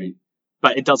 It's very,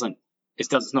 but it doesn't.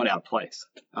 It's not out of place.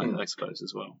 I suppose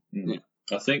as well. Yeah.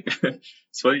 I think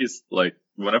it's funny. Is like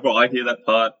whenever I hear that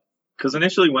part, because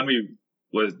initially when we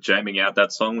were jamming out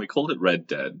that song, we called it Red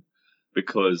Dead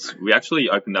because we actually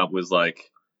opened up with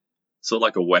like sort of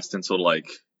like a western sort of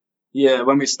like. Yeah,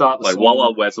 when we start the like song. Wild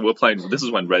Wild West, we're playing. This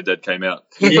is when Red Dead came out.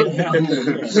 So we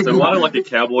wanted like a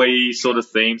cowboy sort of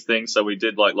theme thing. So we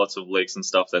did like lots of licks and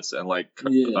stuff. Ted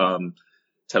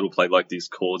will play like these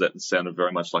chords that sounded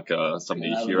very much like something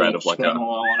you hear out of like a.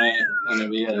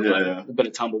 A bit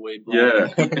of tumbleweed.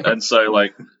 And so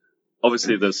like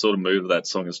obviously the sort of mood of that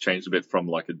song has changed a bit from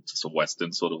like just a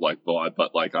western sort of like vibe,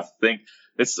 but like I think.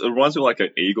 It reminds me of like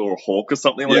an eagle or a hawk or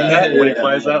something like that when he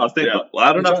plays that. I think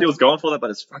I don't know if he was going for that, but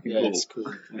it's fucking cool. It's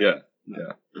cool. Yeah,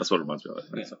 that's what it reminds me of.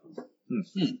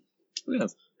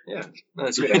 Yeah, no,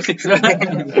 that's good.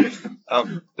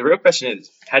 The real question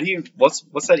is,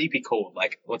 what's that EP called?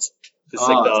 Like, what's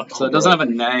so it doesn't have a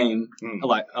name,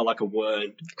 like a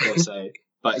word per se,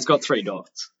 but it's got 3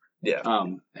 dots. Yeah.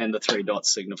 And the 3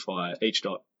 dots signify each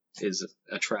dot is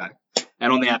a track,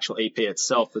 and on the actual EP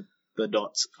itself, the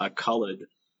dots are coloured,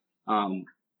 and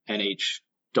each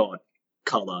dot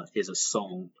colour is a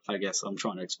song. I guess I'm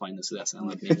trying to explain this without sounding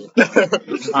like me.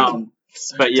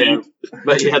 But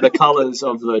the colours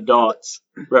of the dots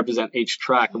represent each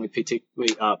track, and we picked a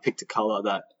colour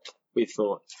that we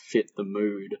thought fit the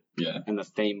mood and the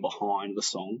theme behind the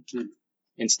song.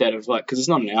 Instead of like, because it's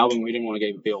not an album, we didn't want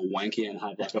to be all wanky and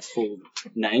have like a full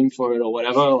name for it or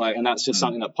whatever. Like, and that's just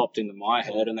something that popped into my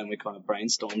head, and then we kind of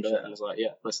brainstormed it, and I was like,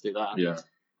 yeah, let's do that. Yeah.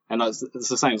 And it's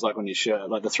the same as like on your shirt,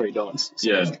 like the 3 dots.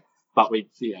 So but we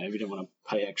didn't want to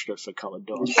pay extra for coloured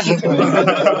dots.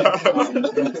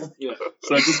 Yeah.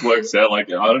 So it just works out.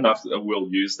 Like, I don't know if we'll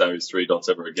use those 3 dots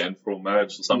ever again for a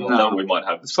merge or something like that. We might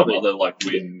have some probably- other like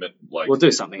We'll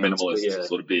do something else, minimalist but yeah.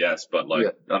 sort of BS, but like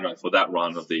I don't know, for that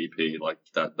run of the EP, like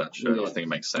that show, Yeah. I think it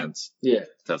makes sense. Yeah.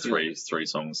 To have three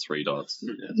songs, 3 dots,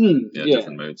 Yeah.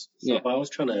 different moods. So if I was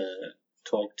trying to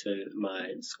talk to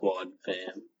my squad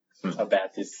fam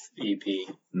about this EP,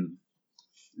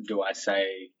 do I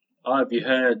say, "Oh, have you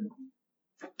heard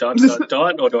dot dot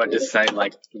dot," or do I just say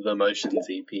like the Motions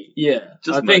EP? Yeah.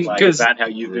 Just I think Like, because is that how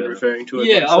you've been referring to it?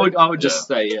 yeah, mostly? I would just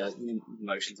say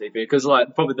Motions EP because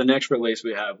like probably the next release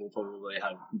we have will probably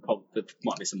have there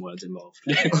might be some words involved.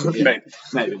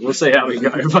 Maybe we'll see how we go,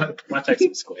 but Might take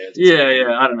some squares.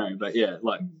 yeah, I don't know, but yeah,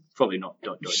 like probably not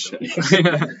dot dot dot.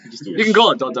 You can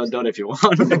call it dot dot dot if you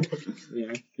want.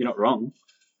 You're not wrong.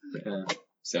 But,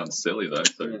 Sounds silly though,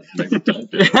 so maybe don't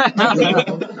do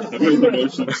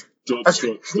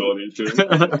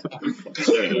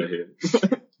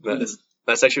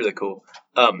That's actually really cool.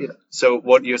 So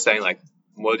what you're saying, like,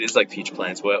 what is like future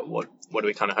plans? What are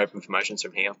we kind of hoping for Motions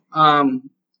from here?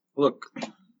 Look,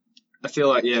 I feel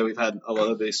like we've had a lot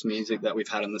of this music that we've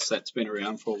had in the set's been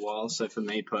around for a while. So for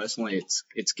me personally,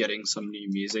 it's getting some new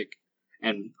music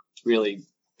and really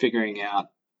figuring out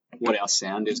what our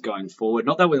sound is going forward.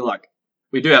 Not that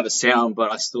we do have a sound, but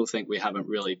I still think we haven't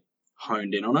really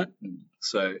honed in on it.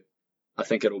 So I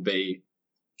think it'll be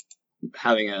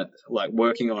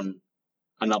working on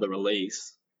another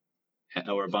release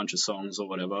or a bunch of songs or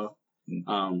whatever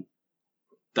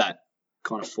that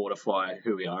kind of fortify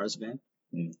who we are as a band.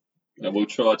 And we'll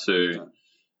try to.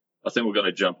 I think we're going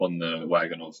to jump on the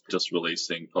wagon of just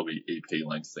releasing probably EP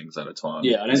length things at a time.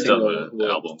 Yeah, I don't instead think of an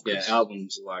album. Yeah,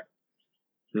 albums like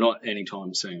not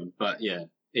anytime soon, but yeah,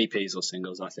 EPs or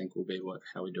singles I think will be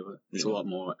how we do it. It's a lot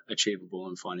more achievable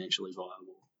and financially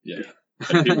viable. Yeah,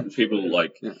 and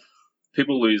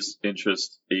people lose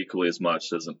interest equally as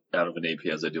much out of an EP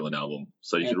as they do an album.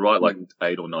 So you could write like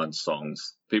 8 or 9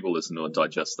 songs. People listen to it,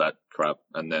 digest that crap,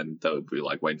 and then they would be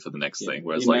like waiting for the next thing.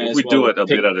 Whereas like if we do it a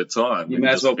bit at a time, you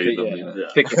may as well pick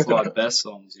the 5 best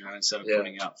songs, instead of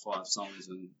putting out 5 songs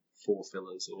and 4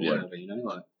 fillers or whatever,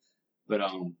 But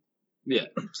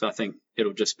so I think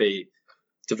it'll just be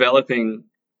developing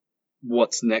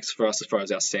what's next for us as far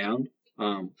as our sound,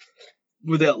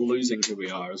 without losing who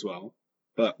we are as well.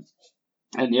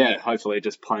 And hopefully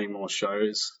just playing more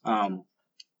shows,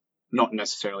 not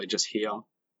necessarily just here,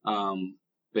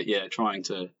 but trying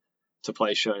to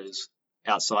play shows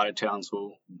outside of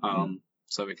Townsville,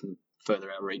 so we can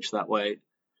further our reach that way.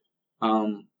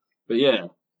 So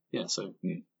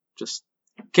just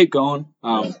keep going.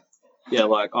 I'm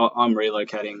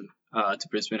relocating to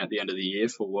Brisbane at the end of the year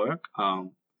for work.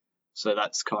 So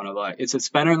that's kind of like it's a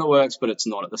spanner in the works, but it's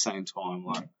not at the same time.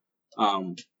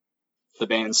 The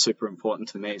band's super important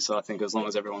to me, so I think as long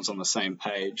as everyone's on the same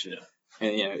page, and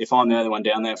if I'm the only one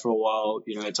down there for a while,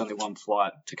 it's only one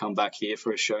flight to come back here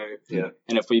for a show.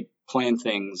 And if we plan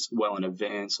things well in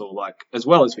advance, or as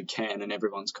well as we can, and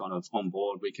everyone's kind of on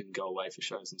board, we can go away for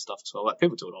shows and stuff as well. Like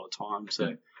people do it all the time.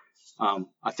 So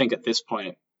I think at this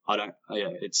point,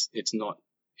 it's not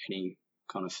any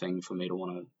kind of thing for me to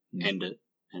want to end it,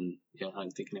 and I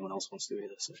don't think anyone else wants to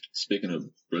either. So speaking of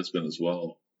Brisbane as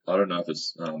well, I don't know if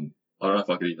it's I don't know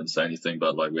if I could even say anything,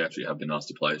 but we actually have been asked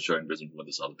to play a show in Brisbane with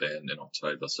this other band in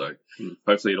October. So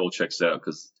hopefully it all checks out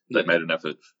because they made an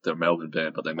effort. They're a Melbourne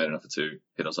band, but they made an effort to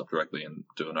hit us up directly and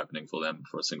do an opening for them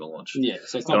for a single launch. Yeah,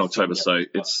 so it's in October. So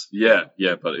it's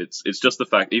but it's just the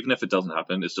fact. Even if it doesn't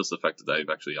happen, it's just the fact that they've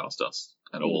actually asked us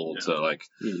at all to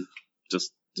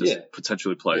just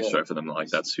potentially play a show for them.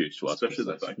 That's huge to us. Especially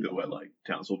the fact that we're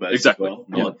Townsville based exactly. as well,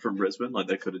 not from Brisbane.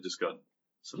 They could have just got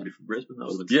somebody from Brisbane. That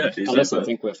would have been unless I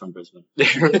think we're from Brisbane. We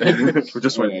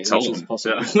just won't tell them.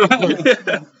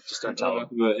 Just don't tell them.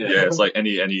 It's like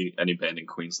any band in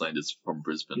Queensland is from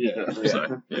Brisbane.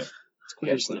 So,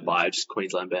 Just in the vibe, just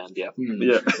Queensland band.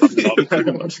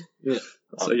 Pretty much.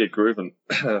 So grooving.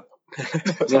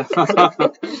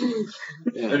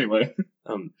 Anyway,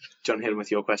 John, hit him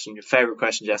with your question. Your favourite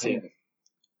question, Jesse?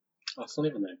 Oh, it's not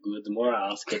even that good. The more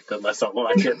I ask it, the less I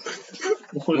like it.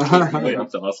 We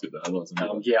have to ask it that.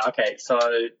 Okay. So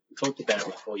talked about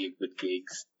before your good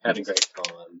gigs. Had a great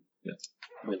time. Yeah.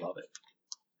 We love it.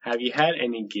 Have you had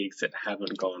any gigs that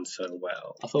haven't gone so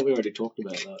well? I thought we already talked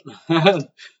about that.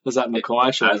 Was that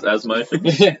Mackay show? As my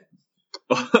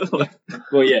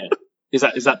Well, Is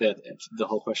that the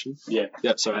whole question? Yeah.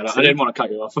 Yeah. Sorry, I didn't want to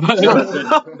cut you off.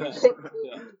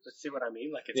 See what I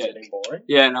mean? Like it's getting boring.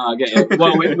 Yeah, no, I get you.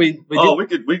 Well, we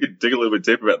could dig a little bit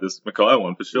deeper about this Mackay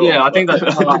one for sure. Yeah, I think that.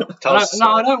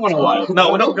 I don't want to like.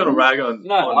 No, we're not going to rag on.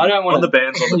 No, I don't want on the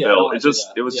bands on the bill.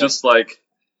 It was just like.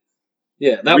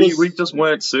 Yeah, we just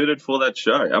weren't suited for that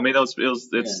show. I mean,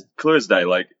 it's clear as day.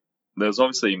 Like there was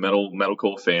obviously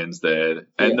metalcore fans there,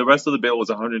 and the rest of the bill was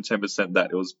 110%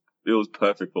 that. It was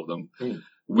perfect for them.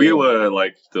 We were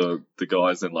like the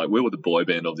guys and like we were the boy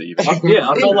band of the evening.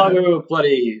 I felt like we were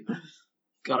bloody.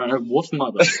 I don't know, Wolf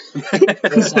Mother.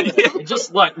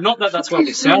 Just like, not that that's what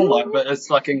we sound like, but it's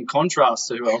like in contrast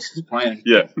to who else was playing.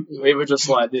 Yeah. We were just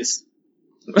like this.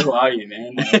 Who are you,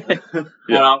 man? And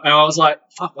I was like,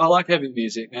 fuck, I like heavy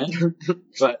music, man.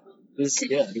 But this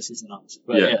is nuts.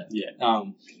 But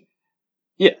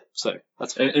so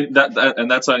that's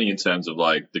and that's only in terms of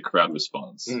like the crowd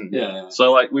response. Yeah.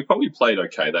 So like we probably played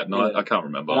okay that night. I can't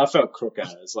remember. And I felt crook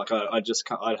as like I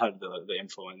had the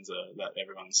influenza that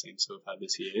everyone seems to have had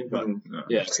this year. But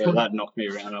so that knocked me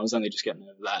around. I was only just getting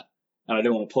over that. And I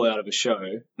didn't want to pull out of a show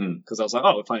because I was like,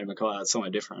 we're playing Mackay, that's somewhere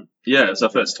different. Yeah, it's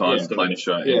our first time playing a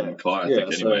show in Mackay, I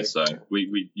think, anyway. So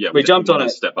we jumped on it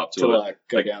step up to it. Like,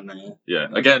 go down there. Yeah,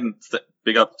 again,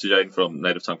 big up to Jaden from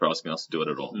Native Tongue for asking us to do it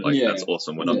at all. Like, that's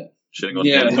awesome. We're not shitting on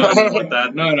him like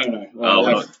that. No.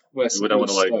 We don't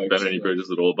want to like burn any bridges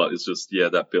at all, but it's just,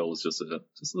 that bill was just a little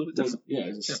bit different.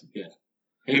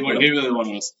 He really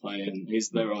wanted us to play, and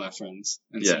they're all our friends.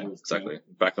 And exactly.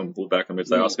 We'll back them if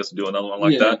they ask us to do another one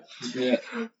like that. Yeah.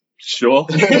 Sure.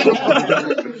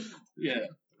 Yeah.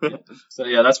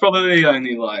 So that's probably the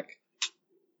only like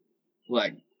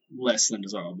less than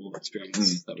desirable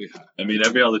experience that we've had. I mean,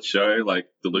 every other show, like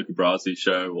the Luca Brasi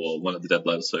show or one of the Dead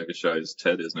Letter Circus shows,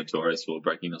 Ted is notorious for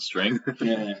breaking a string.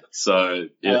 Yeah. So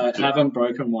I haven't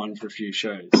broken one for a few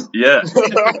shows. Yeah. I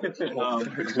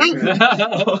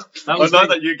know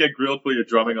that you get grilled for your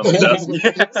drumming on the desk.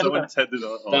 So when Ted did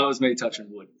that was me touching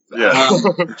wood. Yeah.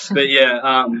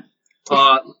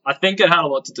 I think it had a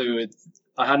lot to do with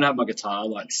I hadn't had my guitar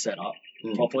like set up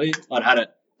properly.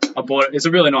 I bought it. It's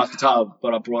a really nice guitar,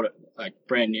 but I brought it like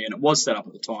brand new, and it was set up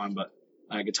at the time. But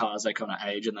guitars, they kind of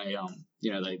age, and they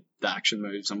the action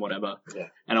moves and whatever. Yeah.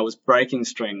 And I was breaking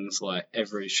strings like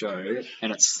every show,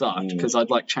 and it sucked because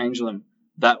I'd like change them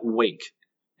that week,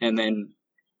 and then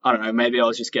I don't know, maybe I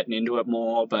was just getting into it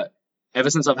more. But ever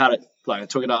since I've had it, like I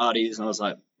took it to Artie's, and I was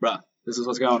like, bruh, this is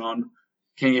what's going on.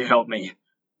 Can you help me?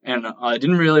 And I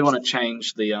didn't really want to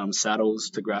change the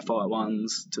saddles to graphite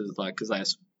ones because they have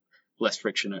less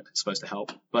friction. It's supposed to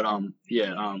help. But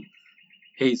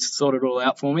he sorted it all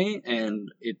out for me,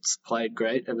 and it's played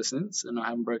great ever since, and I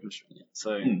haven't broken a string yet.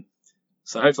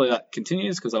 So hopefully that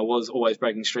continues, because I was always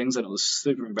breaking strings, and it was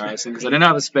super embarrassing because I didn't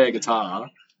have a spare guitar.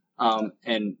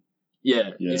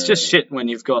 It's just shit when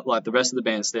you've got like the rest of the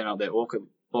band standing up there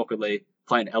awkwardly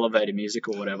playing elevator music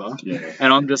or whatever,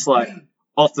 and I'm just like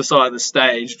off the side of the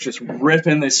stage, just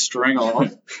ripping this string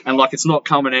off, and like it's not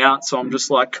coming out, so I'm just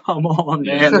like, come on,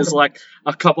 man. There's like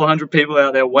a couple hundred people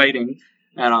out there waiting,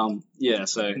 and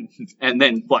and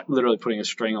then like literally putting a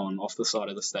string on off the side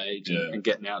of the stage and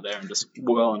getting out there and just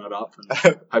whirling it up and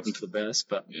hoping for the best.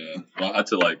 But I had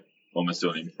to like almost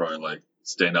do an intro like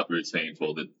stand up routine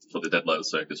for the Dead Letter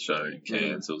Circus show in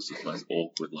Cairns. It was just like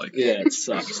awkward, like it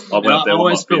sucks. I went up there I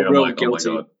always feel real like, guilty.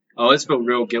 Oh my God. I always feel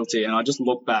real guilty, and I just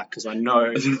look back because I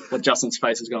know what Justin's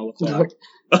face is going to look like.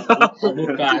 I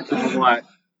look back and I'm like,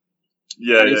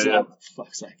 for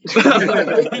fuck's sake.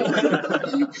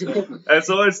 It's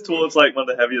always towards like one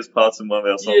of the heaviest parts in one of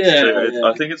our songs too.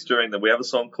 I think it's during we have a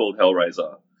song called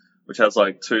Hellraiser, which has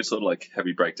like two sort of like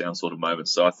heavy breakdown sort of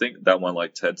moments. So I think that one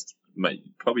like Ted's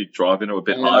probably drive into a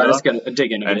bit harder. Let's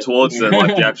dig into it. And towards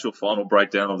the actual final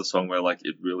breakdown of the song where like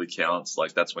it really counts,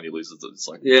 like that's when he loses it. It's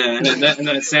like and then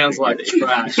it sounds like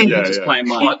trash. Playing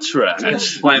my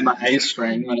trash. Playing my A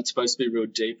string when it's supposed to be real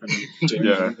deep and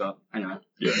doomy, but anyway.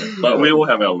 But we all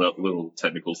have our little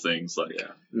technical things. Like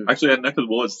actually at Neck of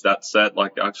the Woods, that set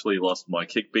like I actually lost my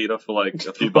kick beater for like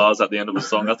a few bars at the end of the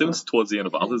song. I think it was towards the end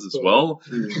of others as well.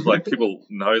 Like people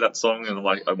know that song and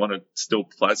like I want to still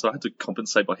play, so I had to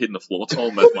compensate by hitting the floor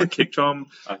tom as my kick drum.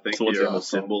 I think you're a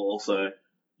symbol also.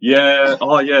 Yeah.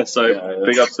 Oh yeah. So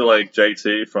big up to like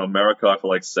JT from America for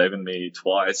like saving me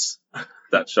twice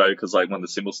that show, because like one of the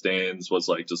cymbal stands was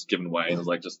like just given away and I was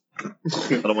like just I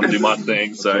don't want to do my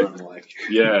thing. So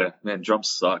man, drums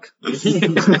suck.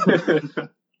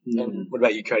 And what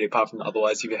about you, Cody? Apart from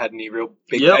otherwise, have you had any real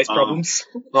big Yep. bass problems?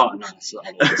 Oh, no. So,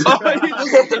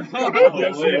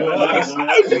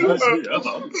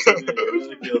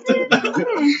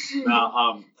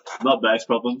 Not bass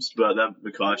problems, but that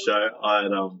Mackay show, I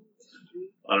had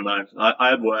I don't know, I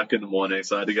had work in the morning,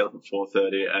 so I had to get up at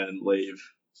 4:30 and leave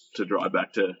to drive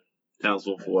back to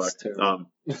Townsville for work.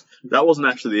 That wasn't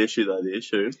actually the issue though. The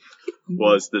issue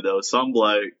was that there was some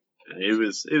bloke, and he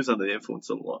was under the influence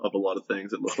of a lot of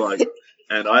things, it looked like.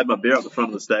 And I had my beer up the front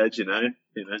of the stage, you know,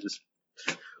 just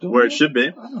where it should be.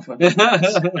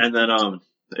 And then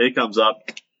he comes up,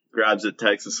 grabs it,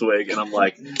 takes a swig, and I'm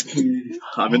like,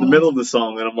 I'm in the middle of the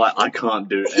song, and I'm like, I can't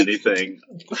do anything.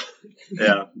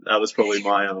 Yeah, that was probably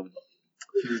my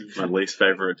least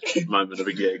favorite moment of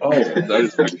a gig. Oh, that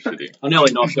is pretty shitty. I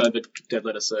nearly knocked over Dead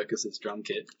Letter Circus's drum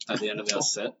kit at the end of our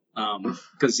set.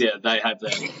 Because they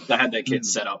had their kit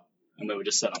set up, and we were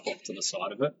just set up off to the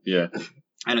side of it. Yeah.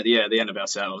 And at the end of our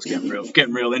set, I was getting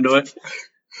real into it,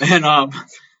 and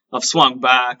I've swung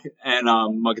back, and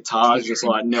my guitar's just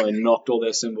like nearly knocked all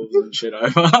their cymbals and shit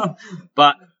over.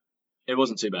 But it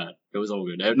wasn't too bad. It was all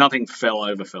good. Nothing fell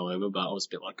over, but I was a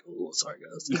bit like, oh, sorry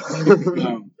guys.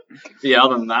 Yeah,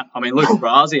 other than that, I mean, Luke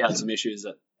Brasi had some issues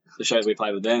at the shows we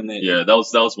played with them. Yeah, that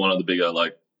was one of the bigger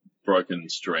like broken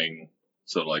string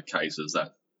sort of like cases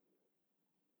that.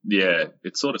 Yeah,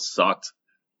 it sort of sucked.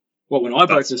 Well, when I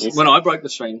broke the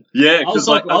string, yeah, I was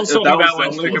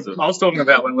talking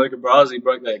about when Luke and Brasi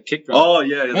broke their kick drum. Oh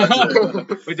yeah, that's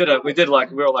it. we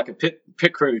were like a pit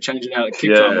crew changing out a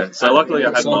kick drum. drum. So luckily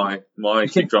I had my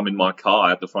kick drum in my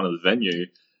car at the front of the venue,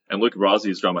 and Luke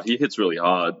Brasi's drummer, he hits really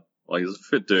hard. Like he's a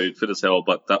fit dude, fit as hell,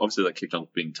 but obviously that kick drum's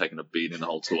been taking a beat in the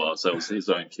whole tour, so it was his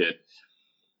own kit.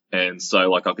 And so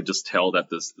like I could just tell that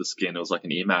the skin, it was like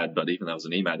an EMAD, but even though it was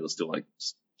an EMAD, it was still like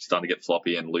starting to get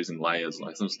floppy and losing layers,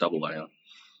 like it was double layer.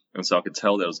 And so I could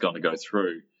tell that it was going to go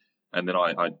through. And then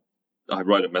I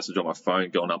wrote a message on my phone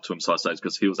going up to him side stage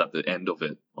because he was at the end of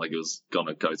it, like it was going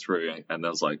to go through. And I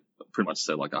was like, pretty much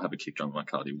said like, I have a kick drum in my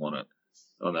car, do you want it?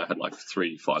 And I had like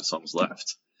 3-5 songs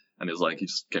left. And he was like, he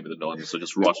just gave me the nod. And so I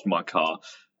just rushed my car,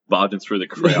 barged in through the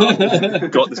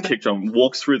crowd, got this kick drum,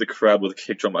 walked through the crowd with a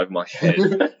kick drum over my head.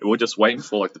 And we're just waiting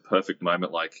for like the perfect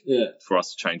moment, like for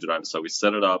us to change it over. So we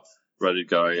set it up, ready to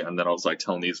go, and then I was like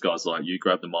telling these guys like, you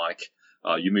grab the mic,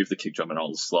 you move the kick drum and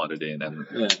I'll slide it in and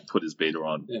put his beater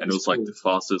on. And it was like the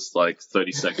fastest like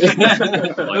 30 seconds. Like,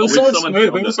 it was so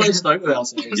smooth. We were so stoked with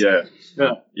ourselves. Yeah.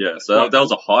 So that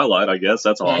was a highlight, I guess.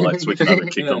 That's a highlight, switching over the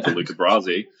kick drum for Luca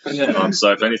Brasi.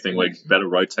 So if anything, we're better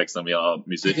road techs than we are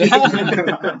musicians. So,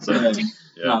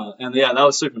 and that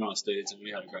was super nice dudes, and we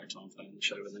had a great time playing the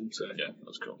show with them. So yeah, that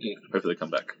was cool. Yeah. Hopefully they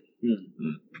come back.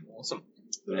 Awesome.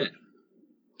 Yeah.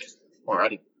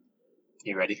 Alrighty.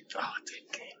 You ready?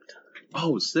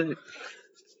 Oh, sick.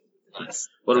 Nice.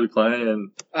 What are we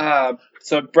playing?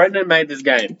 So Brendan made this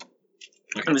game.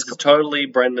 And this is totally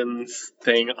Brendan's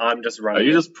thing. I'm just running. Are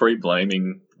you just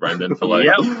pre-blaming Brendan for like...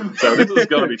 Yep. So this is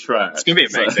going to be trash. It's going to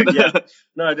be amazing.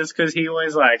 No, just because he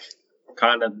always like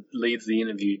kind of leads the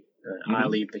interview. I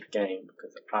lead the game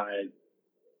because I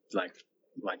like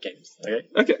games.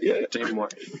 Okay, yeah. Don't worry.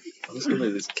 I'm just going to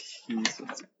leave this keys.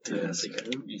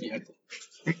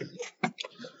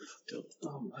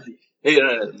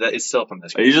 No, that is still up on the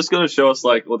screen. Are you just going to show us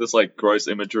like all this like gross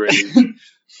imagery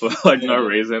for like no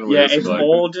reason? Yeah, it's like,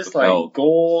 all just like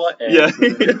gore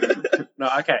and... No,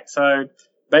 okay. So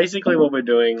basically what we're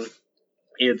doing,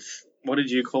 it's... What did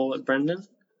you call it, Brendan?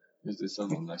 Is this on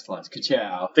the next line?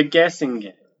 Ka-chow. The guessing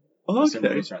game. Oh, okay.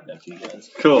 Right there for you guys.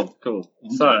 Cool.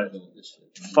 So,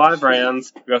 5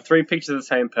 rounds. We've got 3 pictures of the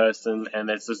same person, and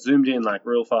it's just zoomed in like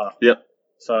real far. Yep.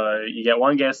 So you get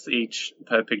 1 guess each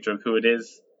per picture of who it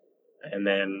is, and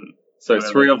then... So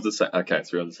 3 of the same. Okay,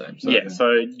 3 of the same. So. Yeah,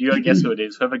 so you gotta guess who it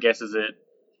is. Whoever guesses it.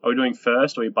 Are we doing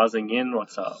first? Are we buzzing in?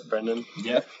 What's up, Brendan?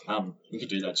 Yeah, we could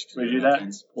do that. We do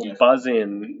that? We'll buzz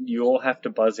in. You all have to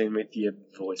buzz in with your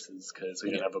voices, because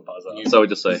we don't have a buzzer. So we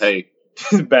just say, hey...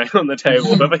 Bang on the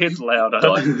table. Whoever hits louder.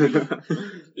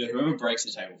 Yeah, whoever breaks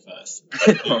the table first.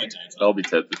 I'll be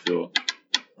Ted for sure.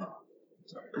 Oh,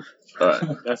 sorry.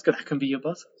 Alright. That's good. That can be your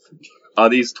buzzer. Are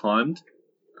these timed?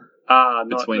 Not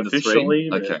between officially.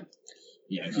 The 3? Okay.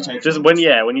 Yeah, if you take just when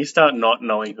you start not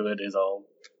knowing who it is, I'll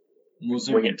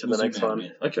wing it to the next one.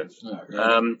 Okay.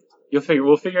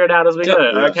 We'll figure it out as we go.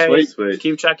 Yeah, okay. Sweet.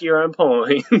 Keep track of your own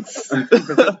points.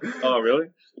 Oh, really?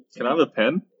 Can I have a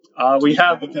pen? We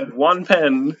have 1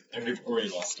 pen. And we've already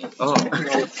lost it. Oh.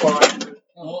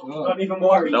 Not even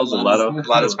worried. That was a ladder.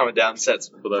 Ladder's coming down, sets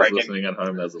For those breaking. listening at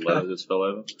home, there's a ladder just fell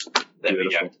over. There we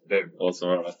Beautiful. go. Boom. Awesome,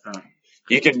 alright.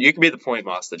 You can be the point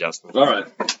master, Justin. All right,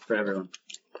 for everyone.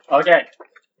 Okay.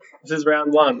 This is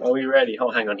round 1. Are we ready?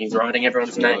 Oh, hang on. He's writing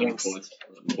everyone's names.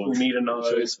 We need to know.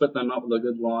 Should we split them up with a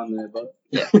good line there, but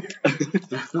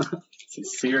This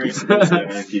is serious.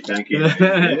 Thank you.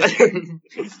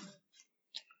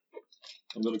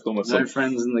 I'm gonna call no myself.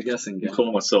 friends in the guessing I'm game.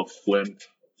 calling myself Flynn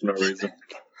for no reason.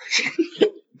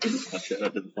 Shout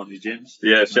out to the funny James.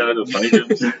 Yeah, shout out to the Funny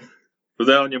Gyms. Was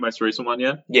that on your most recent one?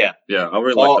 Yeah. Yeah, Yeah, I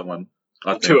really like that one.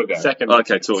 I think. 2 ago. Second.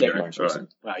 Okay, 2 Second ago. most Right.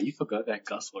 recent. Wow, you forgot that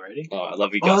Gus already? Oh, I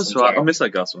love you Oh, guys. that's right. I missed that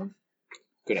Gus one.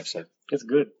 Good episode. It's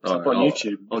good. It's up on Alright,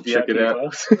 YouTube. I'll VIP check it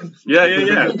out. files.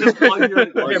 Yeah. Just plug your,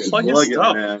 plug your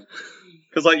stuff. man.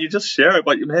 Because like you just share it,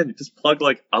 but you just plug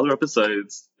like other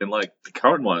episodes in like the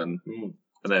current one, and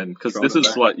then because Throw this it is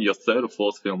back. like your 3rd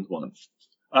or 4th filmed one.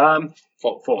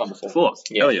 Four. 4th.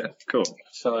 Yeah. Hell yeah, cool.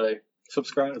 So,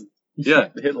 subscribe. Yeah,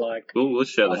 Hit like. we'll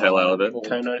share the hell out of it.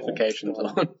 Turn notifications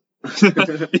on.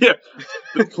 Yeah,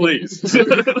 please.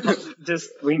 Just,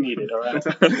 we need it, alright?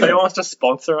 Anyone wants to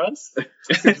sponsor us?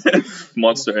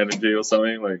 Monster Energy or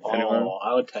something like. Anyone? Oh,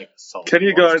 I would take a solid. Can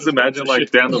you guys Monster imagine, like,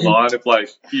 sponsorship. down the line, if, like,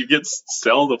 you get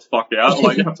sell the fuck out,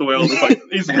 like, you have to wear all this, like,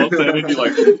 these Monster Energy,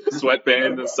 like,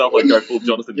 sweatband and stuff, like, go full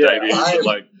Jonathan Yeah, Davies, I- and,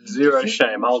 like, Zero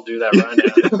shame. I'll do that right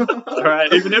now.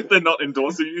 Alright. even if they're not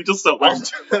endorsing you, just stop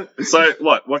them. So,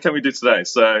 what can we do today?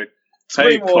 So, hey,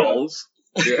 Spring water. Coles,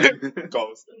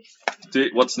 Goals.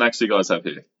 what snacks do you guys have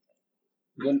here?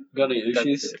 Got any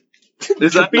Ushis?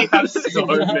 Is that We have so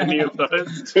many of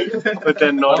those, but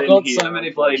they're not I've in got here. so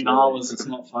many bloody Nalas, it's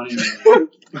not funny anymore.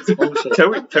 It's bullshit.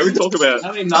 Can we talk about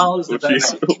How many Nalas did they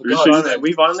Ushis? make? God, Ushis? I know.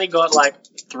 We've only got like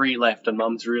 3 left, and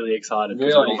Mum's really excited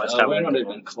because we Really? almost have We're it. not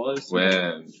even close.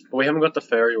 Man, But we haven't got the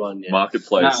furry one yet.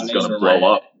 Marketplace No, is going to neither.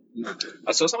 blow up.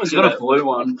 I saw someone We've do got a that. blue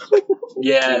one.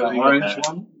 Yeah, You got we an got orange that.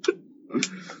 one.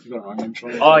 You got an orange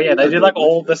one. Oh yeah, they did like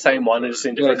all the same one, just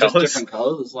in Yeah, different just colours. different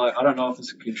colours. It's like, I don't know if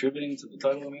it's contributing to the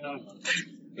total. I mean, I don't know.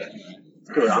 But anyway.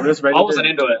 Good. I'm just ready. I wasn't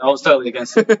into it. I was totally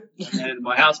against it. And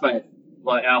my housemate,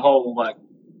 like our whole like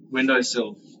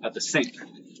windowsill at the sink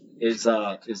is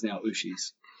now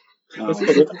Ushis.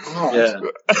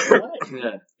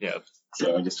 Yeah. Yeah.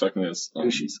 So I'm just checking this.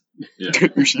 Ushis. Yeah.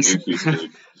 Ushis. Good.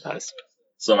 Nice.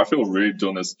 So I feel rude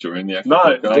doing this during the actual No,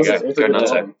 podcast. it's, Okay, it's a go good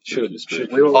nuts. time. Should.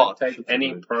 We will Oh, take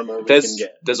any promo we can There's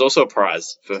get. also a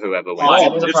prize for whoever wins.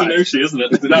 Oh, It's an Ushi, isn't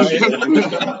it? It's an No,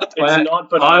 Ushi. it's not,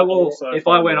 but I will. also If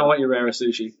I win, find I want your rarest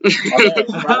sushi. Okay,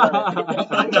 right.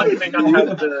 I don't think I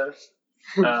have the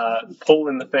pull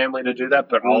in the family to do that,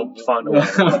 but I'll find a way.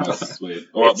 That's sweet.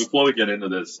 Alright, before we get into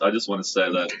this, I just want to say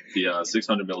that the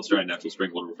 600ml Australian Natural Spring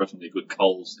Water Refreshingly Good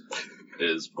Coles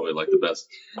is probably like the best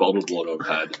bottled water I've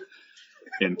had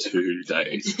in 2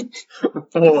 days.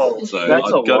 Whoa, So that's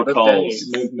I've a got lot of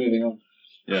Coles. days. Moving on.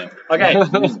 Yeah. Okay,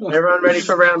 everyone ready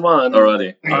for round 1?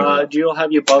 Alrighty. Do you all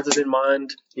have your buzzers in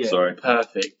mind? Yeah. Sorry.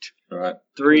 Perfect. Alright.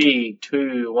 3,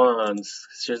 2, 1,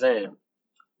 Shazam.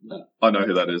 I know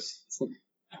who that is.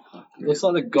 Looks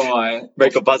like the guy.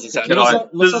 Make a buzzer sound. Can I-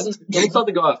 Looks like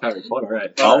the guy of Harry Potter,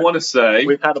 right? I want to say.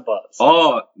 We've had a buzz.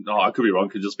 Oh, no, I could be wrong.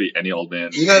 Could just be any old man.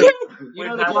 You know the We've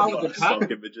guy had a with the buzz.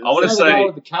 cat? images. I want to You know the guy say.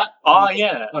 with the cat Oh,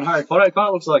 yeah. on Harry Potter? It kind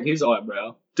of looks like his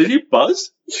eyebrow. Did you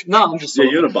buzz? No, I'm just Yeah,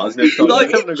 talking. you're gonna buzz next time.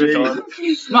 Like, having a good time.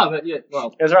 No, but yeah,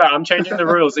 well, That's right, I'm changing the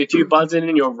rules. If you buzz in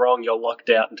and you're wrong, you're locked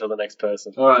out until the next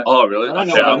person. all right. Oh, really? I don't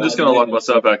know Okay, what I'm that just going to lock means.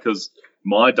 myself out because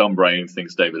my dumb brain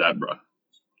thinks David Attenborough.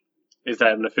 Is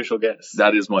that an official guess?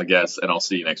 That is my guess, and I'll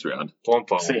see you next round.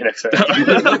 See you next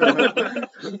round.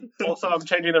 Also, I'm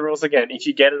changing the rules again. If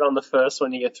you get it on the first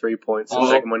one, you get 3 points. The Oh.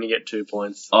 second one, you get 2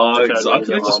 points. Oh, The third so one, I you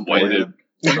could have get just 1 point. waited.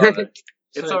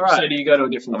 It's So- alright. So do you go to a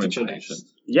different I'm picture impatient.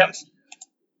 next?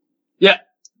 Yep.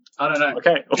 I don't know.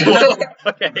 Okay.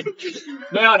 Okay.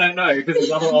 No, I don't know because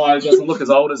his other eye doesn't look as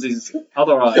old as his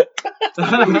other eye.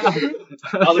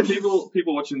 Other people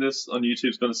watching this on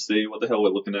YouTube's going to see what the hell we're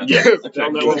looking at. Yeah. Okay,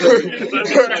 They'll know cool. what we're looking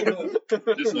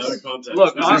at. Just no context.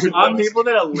 Look, I'm people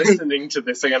that are listening to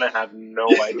this are going to have no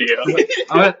idea.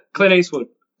 I went Clint Eastwood.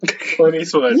 Clint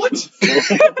Eastwood. What?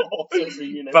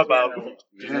 Bye-bye.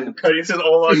 Cody, this is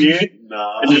all on you.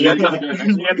 Nah. And you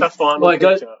get the final Like,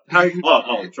 go, picture. Harry.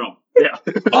 Oh, Trump. Yeah.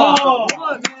 Oh,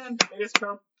 what, man? It is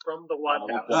Trump from the White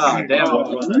House. Oh,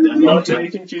 damn. Not to be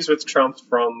confused with Trump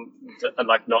from,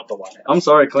 not the White House. I'm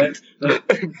sorry, Clint.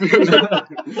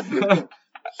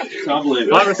 Can't believe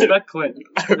it. I respect Clint.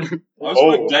 I was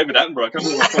like David Attenborough. I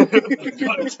can't believe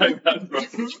David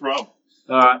Attenborough from.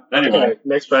 All right. Anyway. Okay,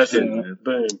 next person.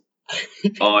 Boom.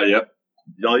 Oh, yep.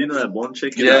 Oh, you know that blonde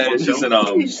chick? in Yeah, that one she's film? in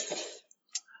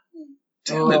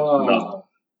Damn it. Oh, No.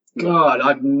 God,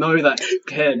 I know that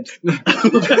head. From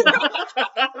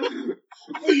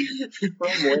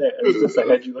where? Is this a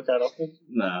head you look at often?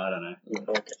 No, I don't know.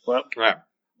 Okay, well.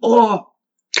 Oh,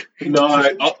 No,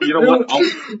 you know what?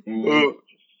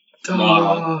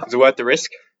 Nah. Is it worth the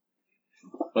risk?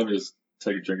 Let me just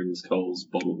take a drink of this Coles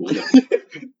bottled water.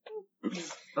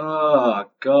 Oh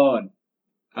God.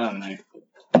 I don't know.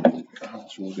 Oh,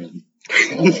 it's really good.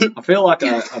 I feel like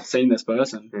I've seen this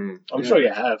person. I'm sure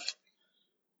you have. Is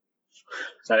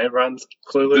that everyone's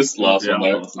clueless? This last Yeah,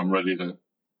 one, though, last I'm ready to.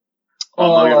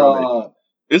 Margot Robbie.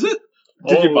 Is it?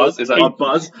 Did you buzz? Is that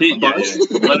Buzz? Yeah, Buzz?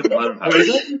 yeah. Let him have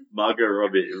it. Margot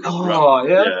Robbie. Oh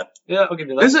yeah. Yeah, I'll give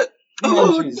you that. Is it?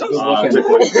 Yeah, she's good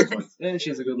looking. Yeah,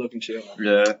 she's a good looking chick.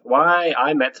 Yeah. Why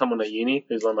I met someone at uni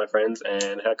who's one of my friends,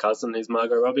 and her cousin is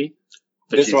Margot Robbie,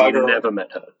 but This she's Margot never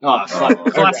met her. Oh,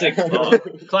 classic,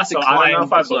 classic So I don't know claim.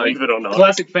 if I believe it or not.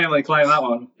 Classic family claim that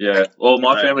one. Yeah. Well,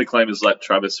 my Right. family claim is that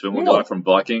Travis Fimmel guy from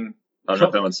Viking. I don't know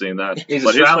if anyone's seen that. He's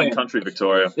but he's Australian. from country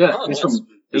Victoria. Yeah, Oh, he's nice. from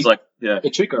He's like, yeah.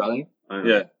 Echuca, I think.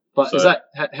 Yeah. But is So-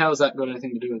 that how has that got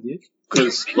anything to do with you?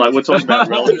 Because, like, we're talking about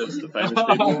relatives to famous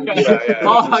people. Okay. Yeah.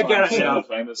 Oh, I get it now.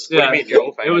 Famous. Yeah, What do you mean, you're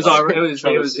all it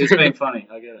was it's being funny.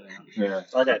 I get it now. Yeah.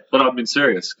 Okay. But I've been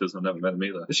serious because I've never met him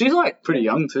either. She's like pretty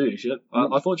young too.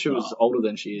 I thought she was older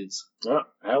than she is. Oh,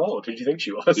 how old did you think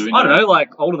she was? Do we I don't know,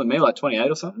 like older than me, like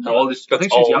 28 or something. How old is I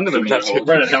think That's she's old. younger than me. That's old.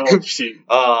 Brennan, how old is she?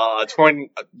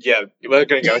 20. Yeah, we're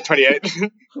gonna go 28.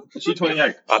 Is she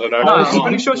 28? I don't know. No, I'm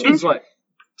pretty sure she was like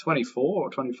 24 or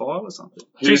 25 or something.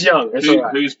 She's young. It's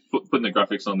alright. Who's putting the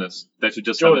graphics on this? They should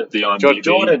just Jordan. have the IMDb.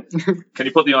 Jordan. Can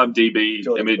you put the IMDb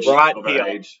Jordan. image Right of her here.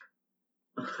 age?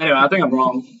 Anyway, I think I'm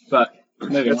wrong, but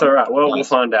maybe It's not. alright. Well, we'll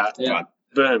find out. Yeah.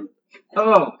 Boom.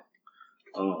 Oh.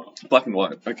 Oh. Black and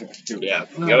white. Okay. Yeah.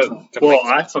 No. You gotta- Well,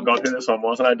 I forgot who this one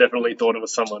was, and I definitely thought it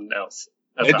was someone else.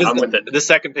 That's I'm with it. The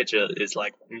second picture is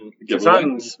like. This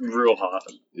one's real hard.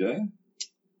 Yeah.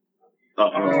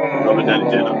 Robert Downey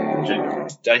Jr.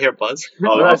 Did I hear a buzz?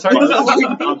 Oh, No, sorry. Buzz?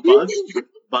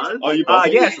 Buzz? Oh, you Ah,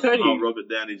 buzzing? yes, Tony. Oh, Robert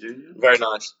Downey Jr. Very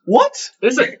nice. What?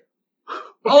 Is it?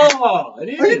 Oh, it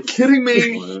Are you is. kidding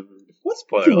me? What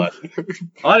spoiler alert?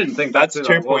 I didn't think That's who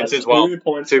 2 that points was. as well. 2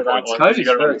 points 2 for that points. one. 'cause Cody's you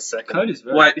got it very, wrong second. Cody's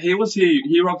very. Wait,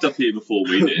 he rocked up here before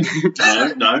we did.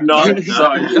 No.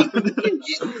 Sorry.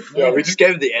 Yeah, we just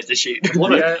gave him the answer sheet.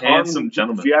 What a Yeah, handsome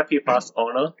gentleman. VIP pass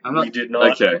honor. I'm not- You did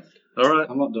not. Okay. All right.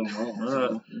 I'm not doing well.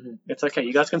 Alright. It's okay.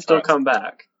 You guys can still come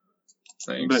back.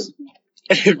 Thanks.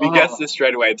 If he gets this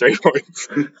straight away, 3 points.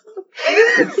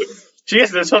 Cheers,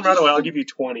 this one right away. I'll give you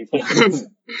 20 points.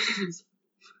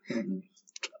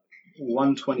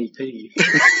 120p.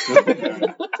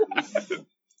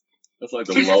 That's like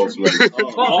the lowest rate.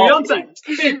 Oh, Beyonce.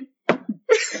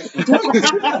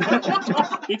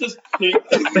 He just flip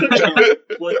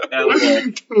out of there.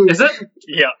 Is it?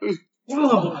 Yeah.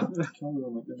 Oh.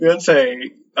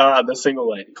 Beyonce, the single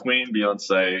lady. Queen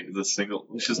Beyonce, the single.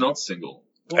 She's not single.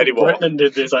 Anymore. Brendan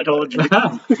did this. I told you.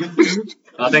 I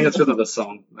think it's because of the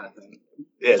song. I think.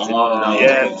 Yeah. Oh.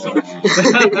 Yeah.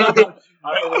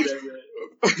 I don't remember it.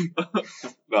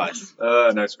 Nice.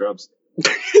 No scrubs.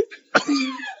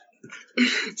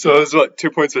 So it was what,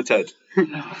 2 points for Ted?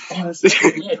 Yeah,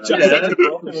 Sorry.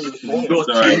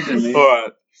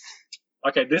 Alright.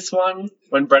 Okay, this one,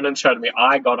 when Brendan showed me,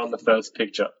 I got on the first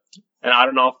picture. And I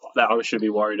don't know if that I should be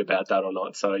worried about that or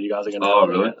not, so you guys are going to Oh,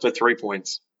 really? For 3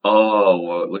 points. Oh,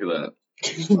 well, look at that.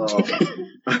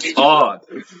 Oh.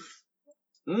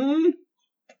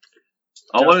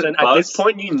 I want Justin, to at this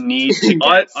point, you need to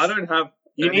guess. I don't have.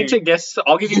 You any- need to guess.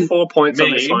 I'll give you 4 points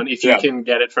on Me? this one if you Yeah. can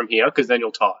get it from here, because then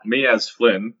you'll tie. Me as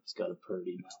Flynn. It's got a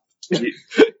pretty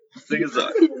Thing is,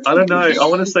 I don't know. I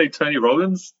want to say Tony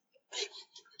Robbins,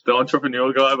 the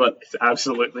entrepreneur guy, but It's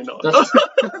absolutely not.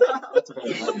 That's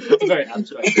a very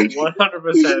abstract.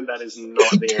 100% that is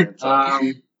not the answer.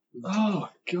 oh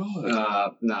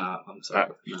god. Nah, I'm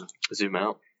sorry. No. Zoom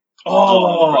out.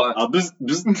 Oh,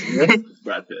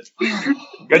 Brad Pitt.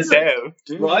 Good save.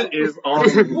 Dude Right? is on.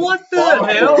 What the Oh,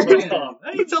 hell? man. How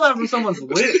do you tell that from someone's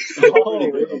lips? Pretty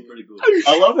good.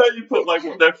 I love how you put like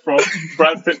what they're from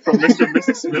Brad Pitt from Mr. and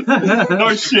Mrs. Smith.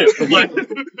 No shit. Like,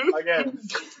 Again.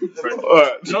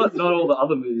 Alright. not all the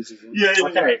other movies. He's in. yeah.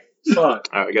 Okay, so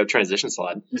Alright, we got a transition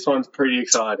slide. this one's pretty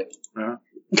exciting. Oh,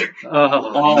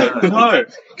 No.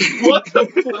 What the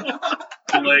fuck?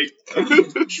 Like,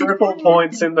 Triple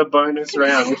points in the bonus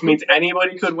round, which means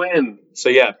anybody could win. So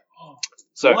yeah.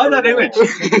 So why that image?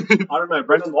 I don't know,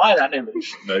 Brendan, why that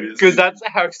image? Maybe it's Because that's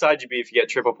how excited you'd be if you get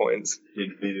triple points.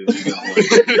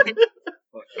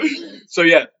 So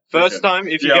yeah, first Okay. time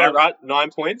if you Yeah, get it right,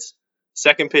 9 points.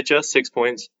 Second picture, 6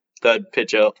 points. Third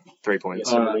picture, 3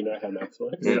 points. Yes, you really know how maths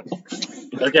works. Yeah.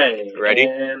 Okay, Ready?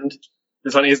 and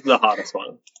this one is the hardest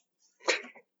one.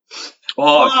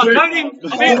 Oh, Cody!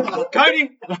 I'm in!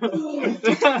 Cody!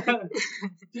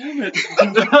 damn it.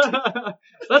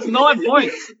 That's 9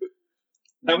 points.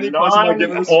 How many points am I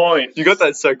giving 9 this? points. You got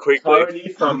that so quickly. Cody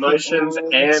from Motions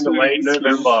and Late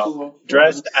November,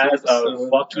 dressed as a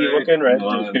fucky looking red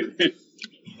dude.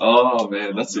 Oh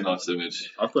man, that's a nice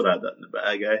image. I thought I had that in the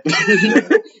bag, eh?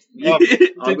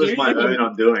 Did was you? my own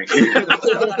undoing.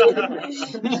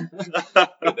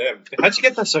 Damn. How'd you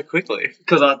get that so quickly?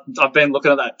 Because I've been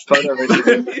looking at that photo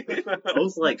recently. I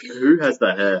was like, who has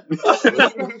the hair? I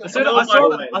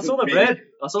saw the red.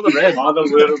 I saw the red. I have a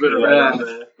little bit of red Yeah. on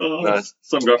there. Nice.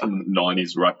 Some guy from the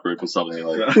 90s rap group or something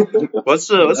like that. What's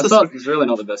It's really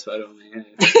not the best photo of me.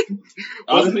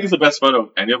 I don't think it's the best photo of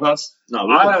any of us. No,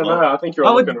 I don't know. I think you're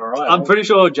I would- looking alright. I'm pretty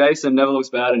sure Jason never looks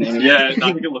bad in any. Yeah, I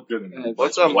think it looked good in Yeah,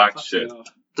 What's black shit.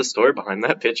 the story behind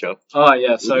that picture? Oh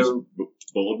yeah, so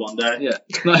bored one day. yeah,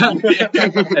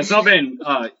 it's not been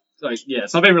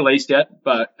it's not been released yet.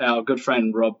 But our good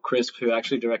friend Rob Crisp, who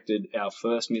actually directed our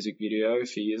first music video a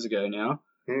few years ago now,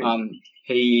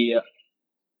 he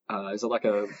is it like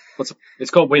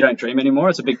it's called We Don't Dream Anymore.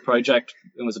 It's a big project.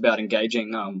 It was about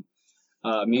engaging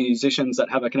musicians that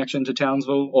have a connection to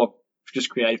Townsville or just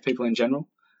creative people in general.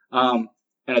 And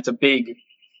it's a big,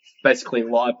 basically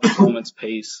live performance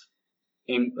piece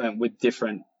with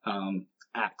different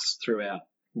acts throughout.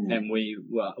 And we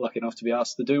were lucky enough to be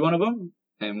asked to do one of them.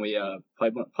 And we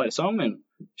played a song and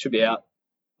should be out.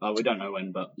 We don't know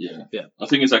when, but Yeah. Yeah. I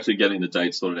think it's actually getting the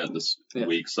date sorted out this Yeah.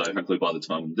 week, so hopefully by the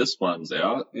time this one's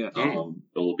out, yeah. it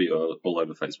will be all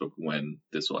over Facebook when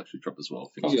this will actually drop as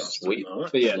well. Fingers Yeah. crossed. Sweet.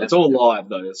 But yeah, it's all live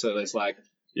though. So there's like,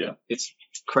 Yeah. it's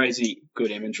crazy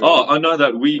good imagery. Oh, I know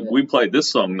that we played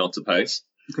this song not to pace.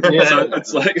 yeah. So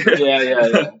it's like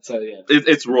yeah. So yeah.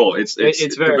 it's raw. It's very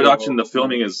the production, raw. the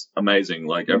filming is amazing.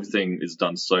 Like everything is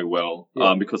done so well.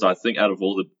 Yeah. Because I think out of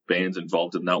all the bands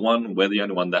involved in that one, we're the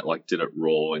only one that like did it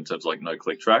raw in terms of like no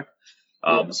click track.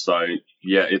 So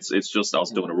yeah, it's just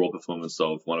us doing a raw performance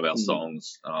of one of our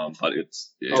songs. But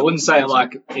it's I wouldn't say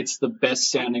like it's the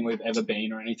best sounding we've ever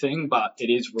been or anything, but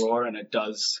it is raw and it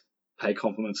does pay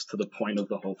compliments to the point of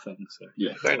the whole thing. So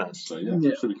yeah, Very nice. so yeah, Yeah.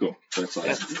 it's pretty cool. Very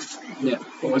exciting. yeah.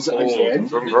 What was it? again?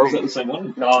 Vroom, Is vroom. that the same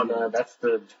one? No, that's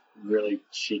the really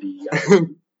shitty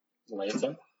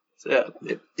Lancer. Yeah.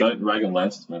 Don't rag on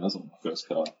Lances, man. That's the first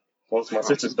car. Well, it's my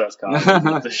sister's first car.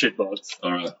 The shitbox.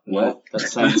 All right. Well,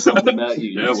 that's saying something about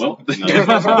you. Yeah, well.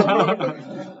 Nah,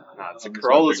 it's a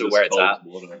Corolla's are where it's at.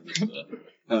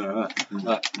 All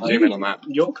right. Zoom in on that.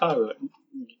 Your car,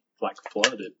 like,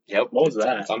 floated. Yep. What was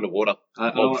that? It's underwater. I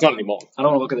Well, don't it's not anymore.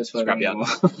 want to look at this photo Scrap it out.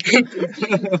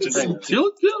 anymore. Just, I don't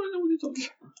know what you're talking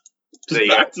about. There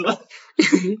you Back to that.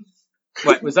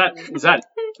 Wait, was that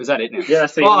it now? Yeah,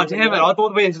 see. Oh damn it! I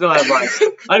thought we still had like.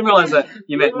 I didn't realize that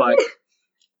you meant like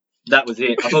that was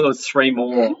it. I thought there was 3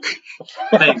 more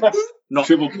things. Not.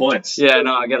 Triple points. Yeah,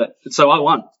 no, I get it. So I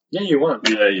won. Yeah, you won.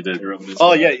 Yeah, you did. You're on this Oh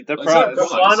one. yeah, the That's prize. The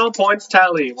final points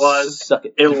tally was Suck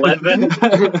it. 11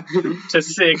 to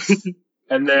 6.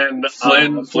 And then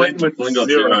Flynn with got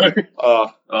 0.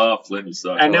 Oh, Flynn, you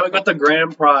suck. And then we got the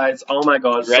grand prize. Oh my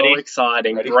god, Ready? so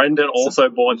exciting. Ready? Brendan also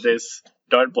bought this.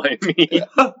 Don't blame me.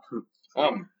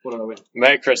 What did I win?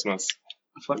 Merry Christmas.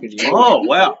 Fucking yo. Oh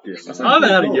wow! Yeah, I haven't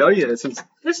had a yo-yo since.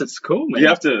 This is cool, man. You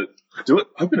have to do it.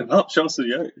 Open it up. Show us the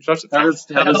yo. How does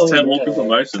Hell 10 more yeah.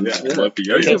 promotions work for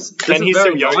yo? This Can is he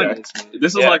very still yo-yo? nice, man.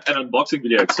 This is Yeah. like an unboxing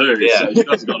video too. Yeah. So you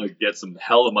guys got to get some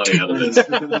hella money out of this.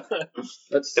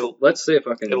 Let's see if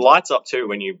I can. It lights up too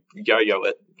when you yo-yo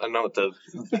it. I don't know what the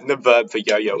verb for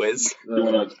yo-yo is. You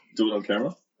want to do it on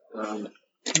camera?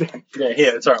 Yeah,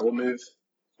 here, it's alright, we'll move.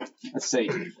 Let's see.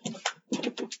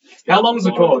 How long's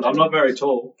the cord? I'm not very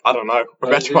tall. I don't know. We're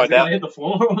about to find out. Hit the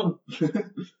floor.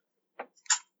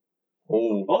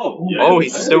 Oh, Oh, oh,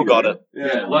 he's still got it.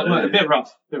 Yeah, like, a bit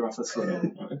rough. Let's see.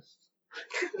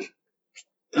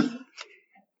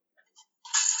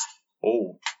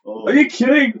 Oh, Are you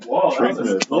kidding? Wow, Wow,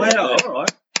 that's all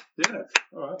right. Yeah,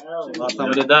 all right. Last time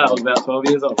I did that, I was about 12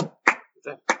 years old.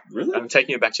 Really? I'm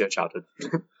taking you back to your childhood.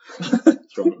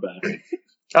 Throw it back.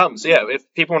 So yeah,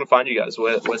 if people want to find you guys,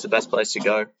 where's the best place to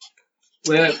go?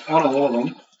 We're on all of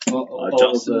them. All of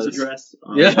Justin's those. address.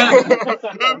 Yeah.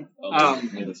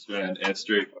 Ant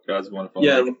Street, guys want to follow.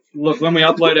 Yeah, look, when we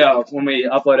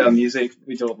upload our music,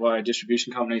 we do it via a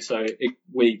distribution company, so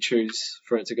we choose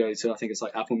for it to go to, I think it's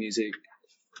like Apple Music,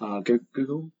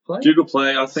 Google Play? Google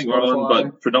Play, I think we're on, Spotify.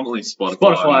 but predominantly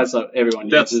Spotify. Spotify is what everyone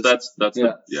That's uses.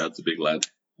 yeah, it's a big lad.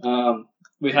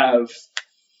 We have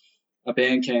a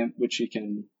Bandcamp, which you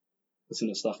can listen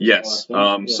to stuff. Yes.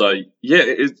 on, So yeah,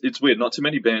 it's weird. Not too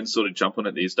many bands sort of jump on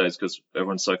it these days because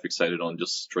everyone's so fixated on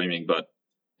just streaming. But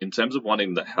in terms of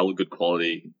wanting the hella good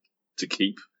quality to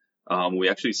keep, we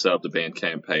actually set up the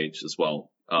Bandcamp page as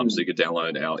well. So you could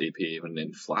download our EP even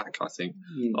in FLAC, I think,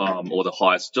 or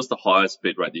the highest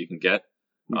bit rate that you can get.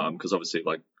 Because obviously,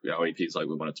 like, our EPs, like,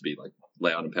 we want it to be like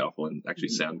loud and powerful and actually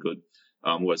sound good.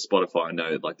 Whereas Spotify, I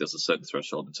know, like, there's a certain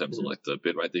threshold in terms of like the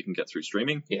bit rate that you can get through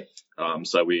streaming. Yeah.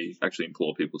 So we actually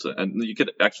implore people to, and you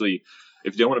could actually,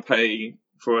 if you don't want to pay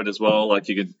for it as well, like,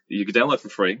 you could download for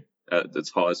free at its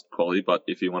highest quality. But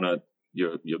if you want to,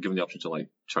 you're given the option to like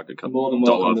chuck a couple more than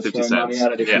welcome to 50 throw money cents.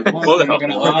 at it if you want. More We're than not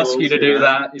going to welcome. ask you to do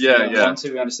that if you don't want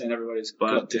to. We understand everybody's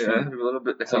got different a little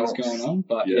bit things helps. going on,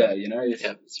 but Yeah. you know, if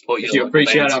support you your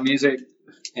appreciate bands. our music,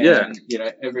 and, Yeah. you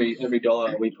know, every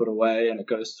dollar we put away and it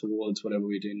goes towards whatever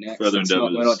we do next. Further It's not,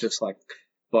 endeavours. we're not just like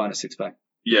buying a six pack.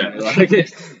 Yeah. You know, like,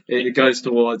 it goes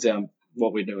towards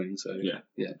what we're doing. So Yeah.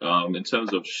 In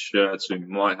terms of shirts, we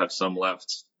might have some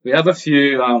left. we have a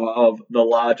few of the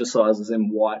larger sizes in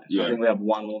white. Yeah. I think we have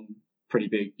one pretty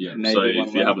big. Yeah. navy So one if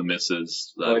you left. have a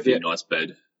missus, Or that'd if be you- a nice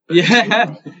bed.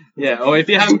 Yeah, yeah. Or if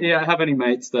you have any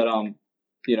mates that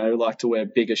you know, like to wear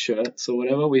bigger shirts or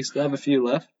whatever, we still have a few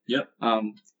left. Yep.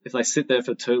 If they sit there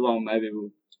for too long, maybe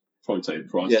we'll Probably take the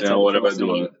price take down or whatever. price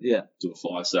down. Do a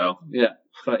fire sale. Yeah.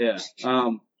 But yeah,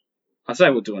 I say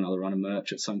we'll do another run of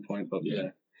merch at some point, but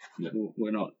Yeah.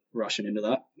 we're not rushing into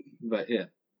that. But yeah,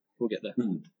 we'll get there.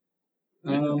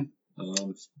 What Like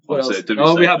I else? said, did We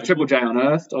say have Facebook? Triple J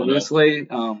Unearthed, obviously,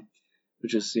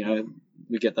 which is, you know,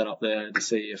 we get that up there to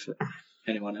see if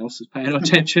anyone else is paying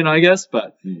attention, I guess,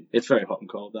 but it's very hot and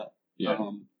cold, that. Yeah.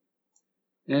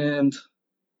 And I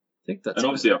think that's And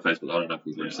obviously our Facebook. I don't know if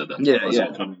we've already said that. Yeah, That's yeah.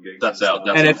 Upcoming gigs That's and out. stuff.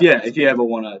 That's and if you ever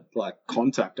want to like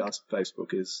contact us,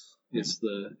 Facebook is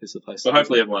the place. But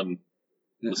hopefully everyone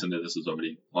Yeah. listening to this is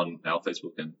already on our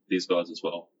Facebook and these guys as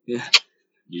well. Yeah.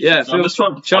 Yeah, Yeah,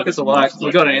 chuck us a like. We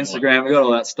got an Instagram, we got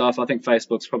all that stuff. I think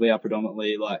Facebook's probably our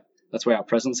predominantly like that's where our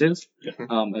presence is. Yeah.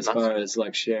 As far as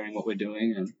like sharing what we're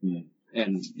doing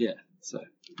and yeah, so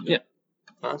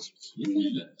Nice.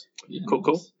 Yeah.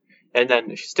 Cool. And then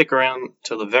if you stick around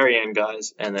till the very end,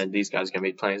 guys, and then these guys are going to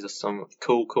be playing us some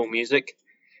cool music.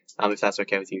 If that's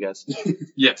okay with you guys.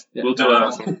 Yeah, Yeah. we'll do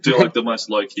like the most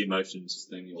low key motions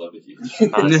thing you'll ever hear.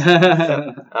 Nice.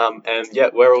 And yeah,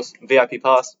 we're also VIP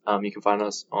Pass. You can find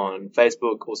us on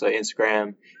Facebook, also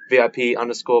Instagram,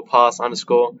 VIP_pass_.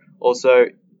 Also,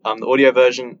 the audio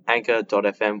version,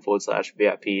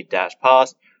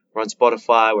 anchor.fm/VIP-pass. We're on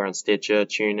Spotify, we're on Stitcher,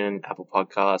 TuneIn, Apple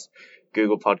Podcasts,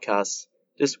 Google Podcasts,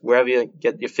 just wherever you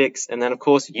get your fix. And then, of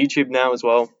course, YouTube now as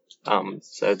well.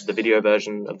 So the video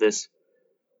version of this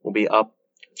will be up.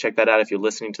 Check that out if you're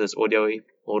listening to this audio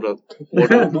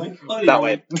that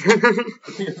way.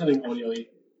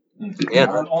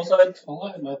 Yeah. Also,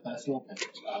 follow my personal page,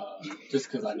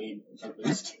 just because I need a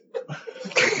boost.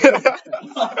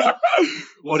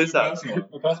 What is that?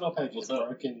 My personal page is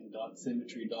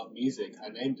broken.symmetry.music. I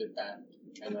named it that,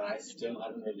 and I still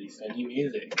haven't released any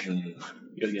music. you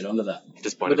gotta get onto that. But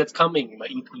Disappointed. it's coming, my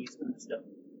EPs and stuff.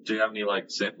 Do you have any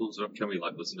like samples, or can we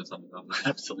like listen to something?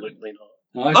 Absolutely not.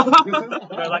 Nice. No,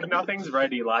 like nothing's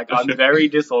ready. Like I'm very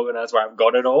disorganized where I've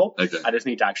got it all. Okay. I just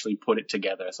need to actually put it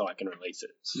together so I can release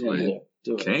it. Yeah,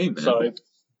 do it. Okay, man. So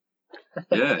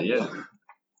Yeah.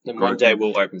 Then one day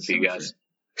we'll open for you guys.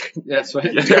 Yeah,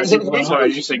 sweet.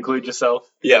 sorry, just include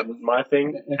yourself Yeah. in my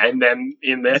thing and then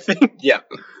in their thing. Yeah.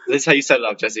 That's how you set it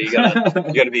up, Jesse. You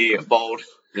gotta be bold.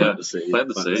 Yeah. Plant the seed. Plant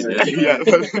the Plant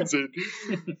seed.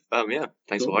 Yeah. Yeah.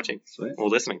 Thanks for watching Sweet. or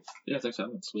listening. Yeah. Thanks for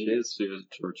having us. Cheers. See you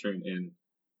for tune in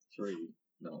 3.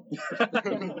 No.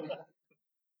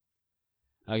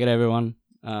 G'day everyone,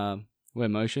 we're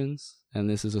Motions, and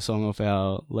this is a song off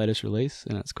our latest release,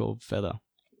 and it's called Feather.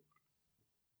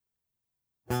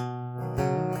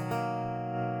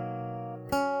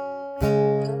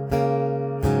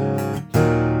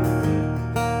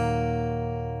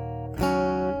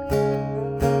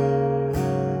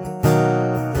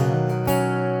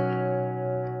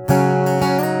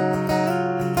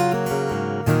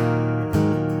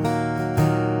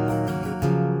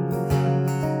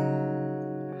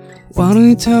 Why don't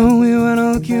you tell me when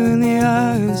I look you in the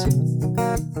eyes?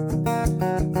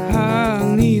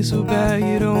 I need so bad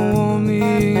you don't want me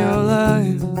in your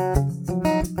life.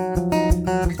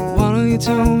 Why don't you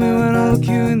tell me when I look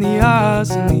you in the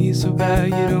eyes? I need so bad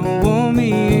you don't want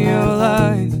me in your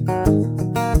life.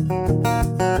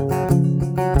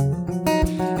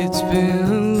 It's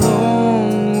been a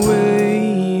long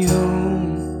way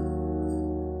home,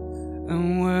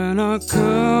 and we're not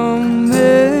coming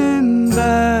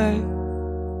back.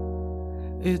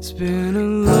 It's been a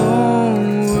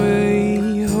long way